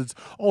Jones, it's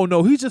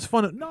he's just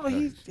fun. No,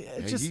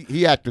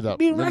 he acted up,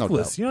 being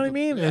reckless. You know what I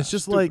mean? Yeah, it's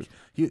just stupid. like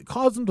he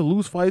caused him to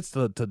lose fights,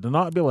 to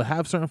not be able to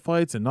have certain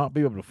fights and not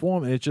be able to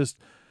perform. And it's just.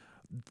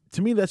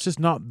 To me, that's just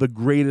not the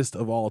greatest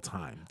of all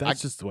time.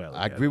 That's just the way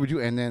I agree with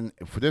you. And then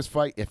for this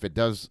fight, if it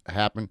does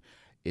happen,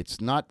 it's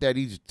not that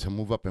easy to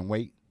move up in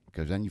weight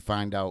because then you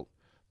find out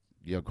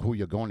who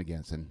you're going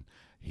against, and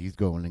he's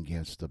going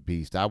against the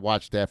beast. I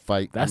watched that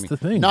fight. That's the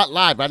thing. Not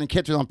live. I didn't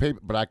catch it on paper,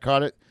 but I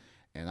caught it,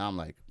 and I'm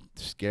like,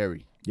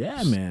 scary.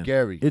 Yeah, man.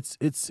 Scary.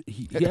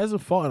 He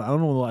hasn't fought. I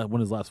don't know when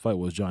his last fight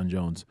was, John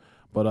Jones.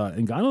 But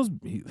Ngannou's,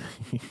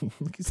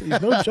 like you said,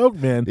 he's no joke,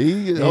 man.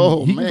 He can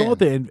go out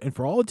there, and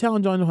for all the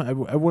talent John Jones,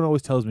 everyone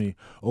always tells me,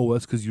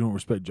 that's because you don't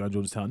respect John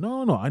Jones' talent.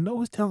 No, I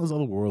know his talent is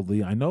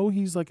otherworldly. I know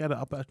he's like at an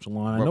upper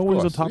echelon. I know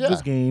he's on top of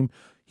his game.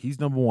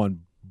 He's number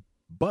one.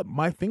 But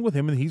my thing with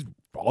him, and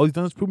all he's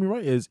done is prove me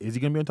right, is he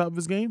going to be on top of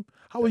his game?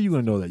 How are you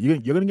going to know that? You're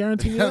going to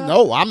guarantee me that?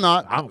 No, I'm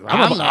not.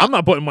 I'm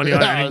not putting money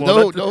on it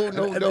anymore.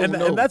 No.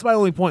 And that's my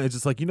only point. It's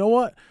just like, you know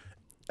what?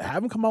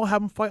 Have him come out,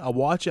 have him fight. I'll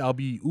watch it. I'll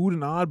be oohed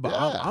and awed, but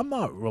I'm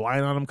not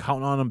relying on him,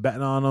 counting on him,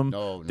 betting on him,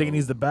 thinking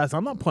he's the best.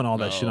 I'm not putting all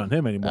that shit on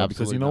him anymore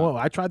because you know what?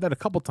 I tried that a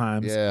couple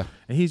times, and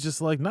he's just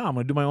like, nah, I'm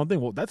going to do my own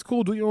thing. Well, that's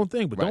cool. Do your own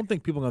thing, but don't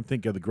think people are going to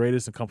think you're the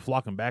greatest and come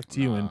flocking back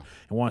to you and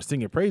want to sing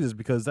your praises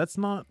because that's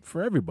not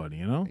for everybody,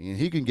 you know? And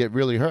he can get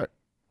really hurt.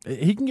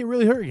 He can get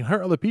really hurt. He can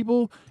hurt other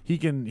people. He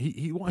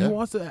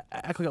wants to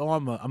act like,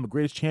 I'm the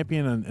greatest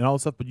champion and all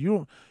this stuff, but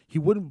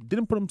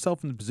didn't put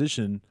himself in the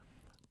position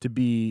to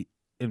be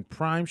in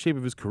prime shape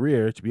of his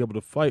career to be able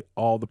to fight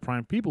all the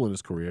prime people in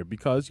his career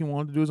because he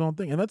wanted to do his own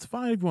thing, and that's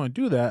fine if you want to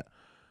do that.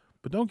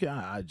 But don't get.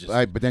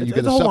 But then you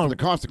get to suffer the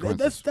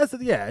consequences. That's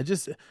it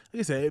just like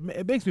I said,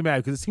 it makes me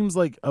mad because it seems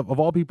like of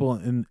all people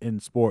in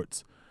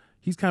sports,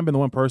 he's kind of been the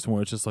one person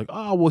where it's just like,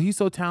 he's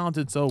so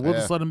talented, so we'll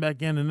just let him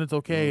back in and it's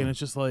okay. And it's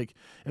just like,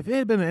 if it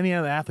had been any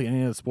other athlete,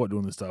 any other sport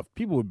doing this stuff,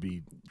 people would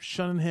be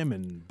shunning him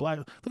and black.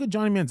 Look at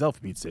Johnny Manziel for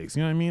Pete's sakes.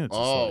 You know what I mean? It's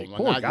just like,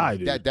 poor guy,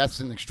 dude. That's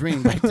an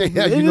extreme right there.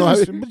 But you know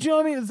what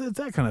I mean? It's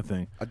that kind of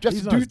thing.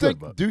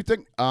 Do you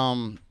think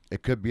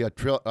it could be a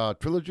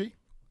trilogy?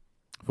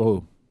 For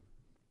who?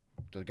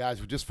 The guys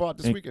who just fought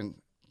this weekend.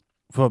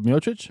 For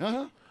Miocic?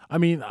 Uh-huh. I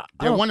mean,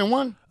 they're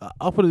 1-1.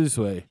 I'll put it this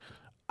way.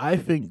 I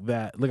think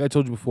that, like I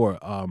told you before,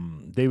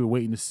 they were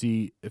waiting to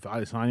see if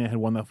Adesanya had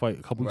won that fight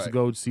a couple weeks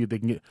ago to see if they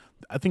can get.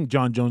 I think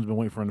John Jones has been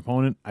waiting for an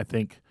opponent. I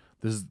think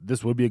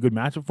this would be a good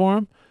matchup for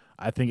him.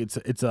 I think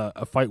it's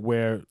a fight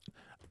where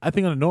I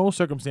think under normal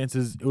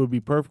circumstances it would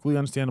be perfectly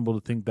understandable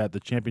to think that the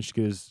champion should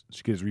get his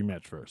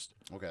rematch first.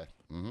 Okay.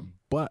 Mm-hmm.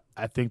 But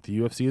I think the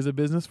UFC is a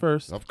business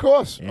first. Of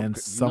course. And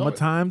summer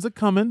times are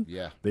coming.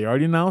 Yeah. They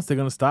already announced they're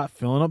going to start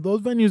filling up those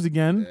venues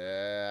again.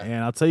 Yeah.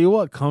 And I'll tell you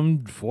what, come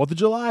 4th of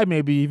July,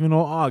 maybe even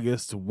or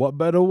August, what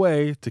better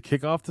way to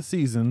kick off the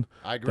season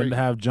than to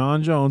have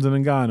John Jones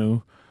and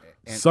Ngannou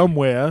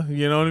somewhere,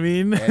 you know what I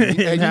mean? And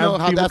you know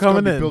how that's going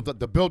to be built up.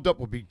 The build-up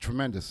will be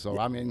tremendous. So,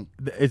 I mean...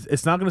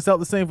 It's not going to sell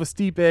the same for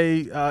Stipe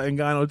and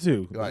Ngannou,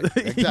 too. Right,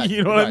 exactly.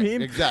 You know what I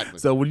mean? Exactly.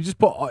 So, when you just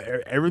put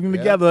everything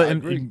together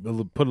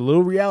and put a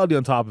little reality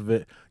on top of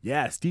it,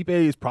 Stipe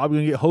is probably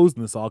going to get hosed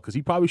in this all because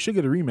he probably should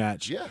get a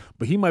rematch. Yeah.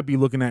 But he might be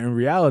looking at, in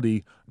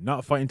reality,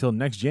 not fighting until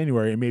next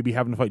January and maybe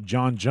having to fight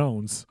John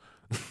Jones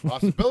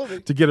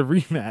Possibility. to get a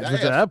rematch.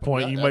 Which at that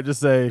point, you might just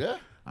say... Yeah.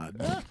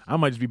 I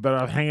might just be better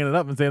off hanging it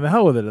up and saying the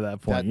hell with it at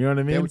that point. You know what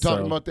I mean? They were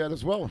talking about that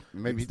as well.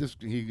 Maybe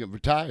he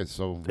retires.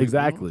 So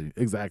exactly.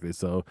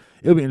 So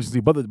it'll be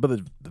interesting. But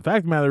the fact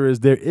of the matter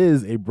is, there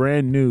is a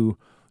brand new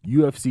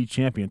UFC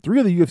champion. 3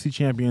 of the UFC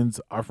champions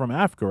are from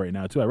Africa right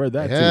now too. I read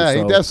that too. Yeah,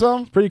 ain't that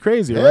something? Pretty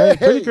crazy, right?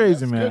 Pretty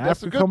crazy, man. Good.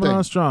 That's a Africa good coming thing.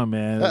 on strong,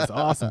 man. It's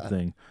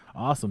an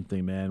awesome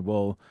thing, man.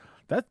 Well,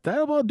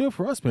 that'll about do it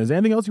for us, man. Is there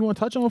anything else you want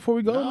to touch on before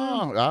we go?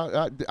 No,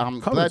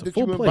 I'm Covered. glad It's a that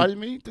you full plate. invited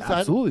me.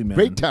 Absolutely, man.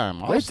 Great time.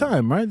 Great Awesome.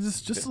 time, right?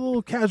 Just a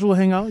little casual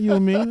hangout, you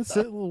and me. That's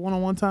it. A little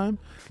one-on-one time.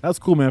 That's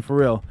cool, man. For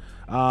real.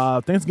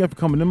 Thanks again for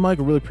coming in, Mike.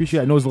 I really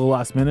appreciate it. I know it's a little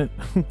last minute.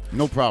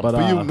 No problem.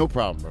 But, For you, no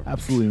problem, bro.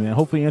 Absolutely, man.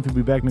 Hopefully Anthony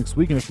will be back next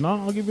week, and if not,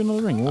 I'll give you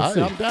another ring. We'll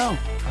see. I'm down.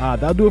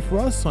 That'll do it for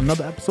us on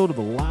another episode of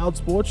the Loud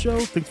Sports Show.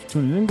 Thanks for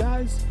tuning in,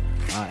 guys.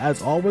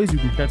 As always, you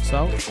can catch us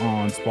out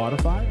on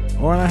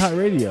Spotify or on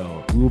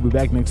iHeartRadio. We will be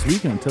back next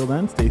week, and until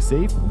then, stay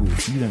safe. We will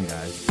see you then,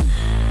 guys.